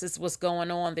this is what's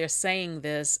going on. They're saying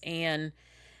this, and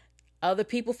other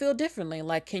people feel differently.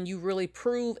 Like, can you really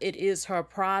prove it is her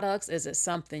products? Is it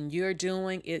something you're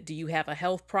doing? Do you have a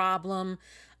health problem?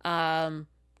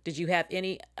 Did you have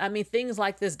any? I mean, things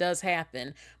like this does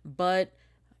happen. But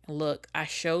look, I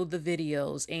showed the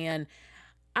videos, and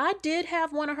I did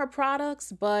have one of her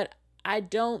products, but I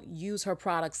don't use her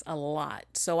products a lot.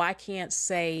 So I can't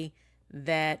say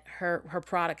that her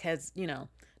product has,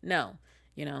 no.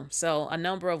 So a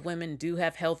number of women do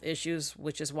have health issues,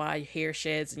 which is why hair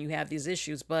sheds and you have these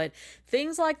issues. But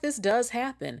things like this does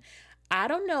happen. I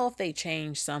don't know if they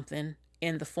changed something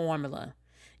in the formula.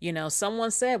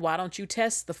 Someone said, why don't you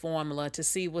test the formula to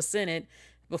see what's in it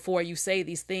before you say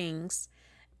these things?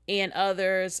 And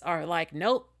others are like,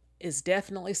 nope, it's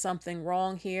definitely something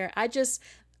wrong here.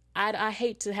 I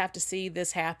hate to have to see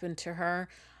this happen to her.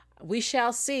 We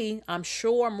shall see. I'm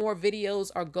sure more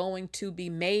videos are going to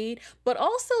be made, but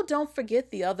also don't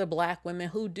forget the other Black women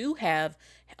who do have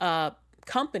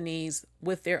companies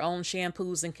with their own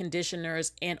shampoos and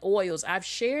conditioners and oils. I've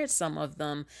shared some of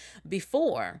them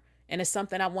before, and it's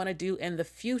something I want to do in the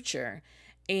future.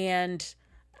 And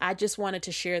I just wanted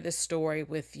to share this story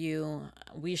with you.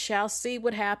 We shall see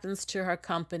what happens to her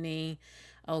company.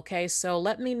 Okay, so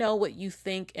let me know what you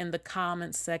think in the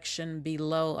comments section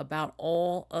below about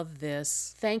all of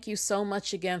this. Thank you so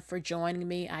much again for joining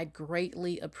me. I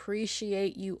greatly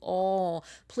appreciate you all.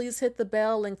 Please hit the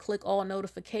bell and click all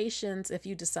notifications if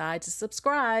you decide to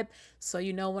subscribe so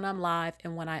you know when I'm live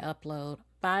and when I upload.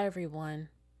 Bye, everyone.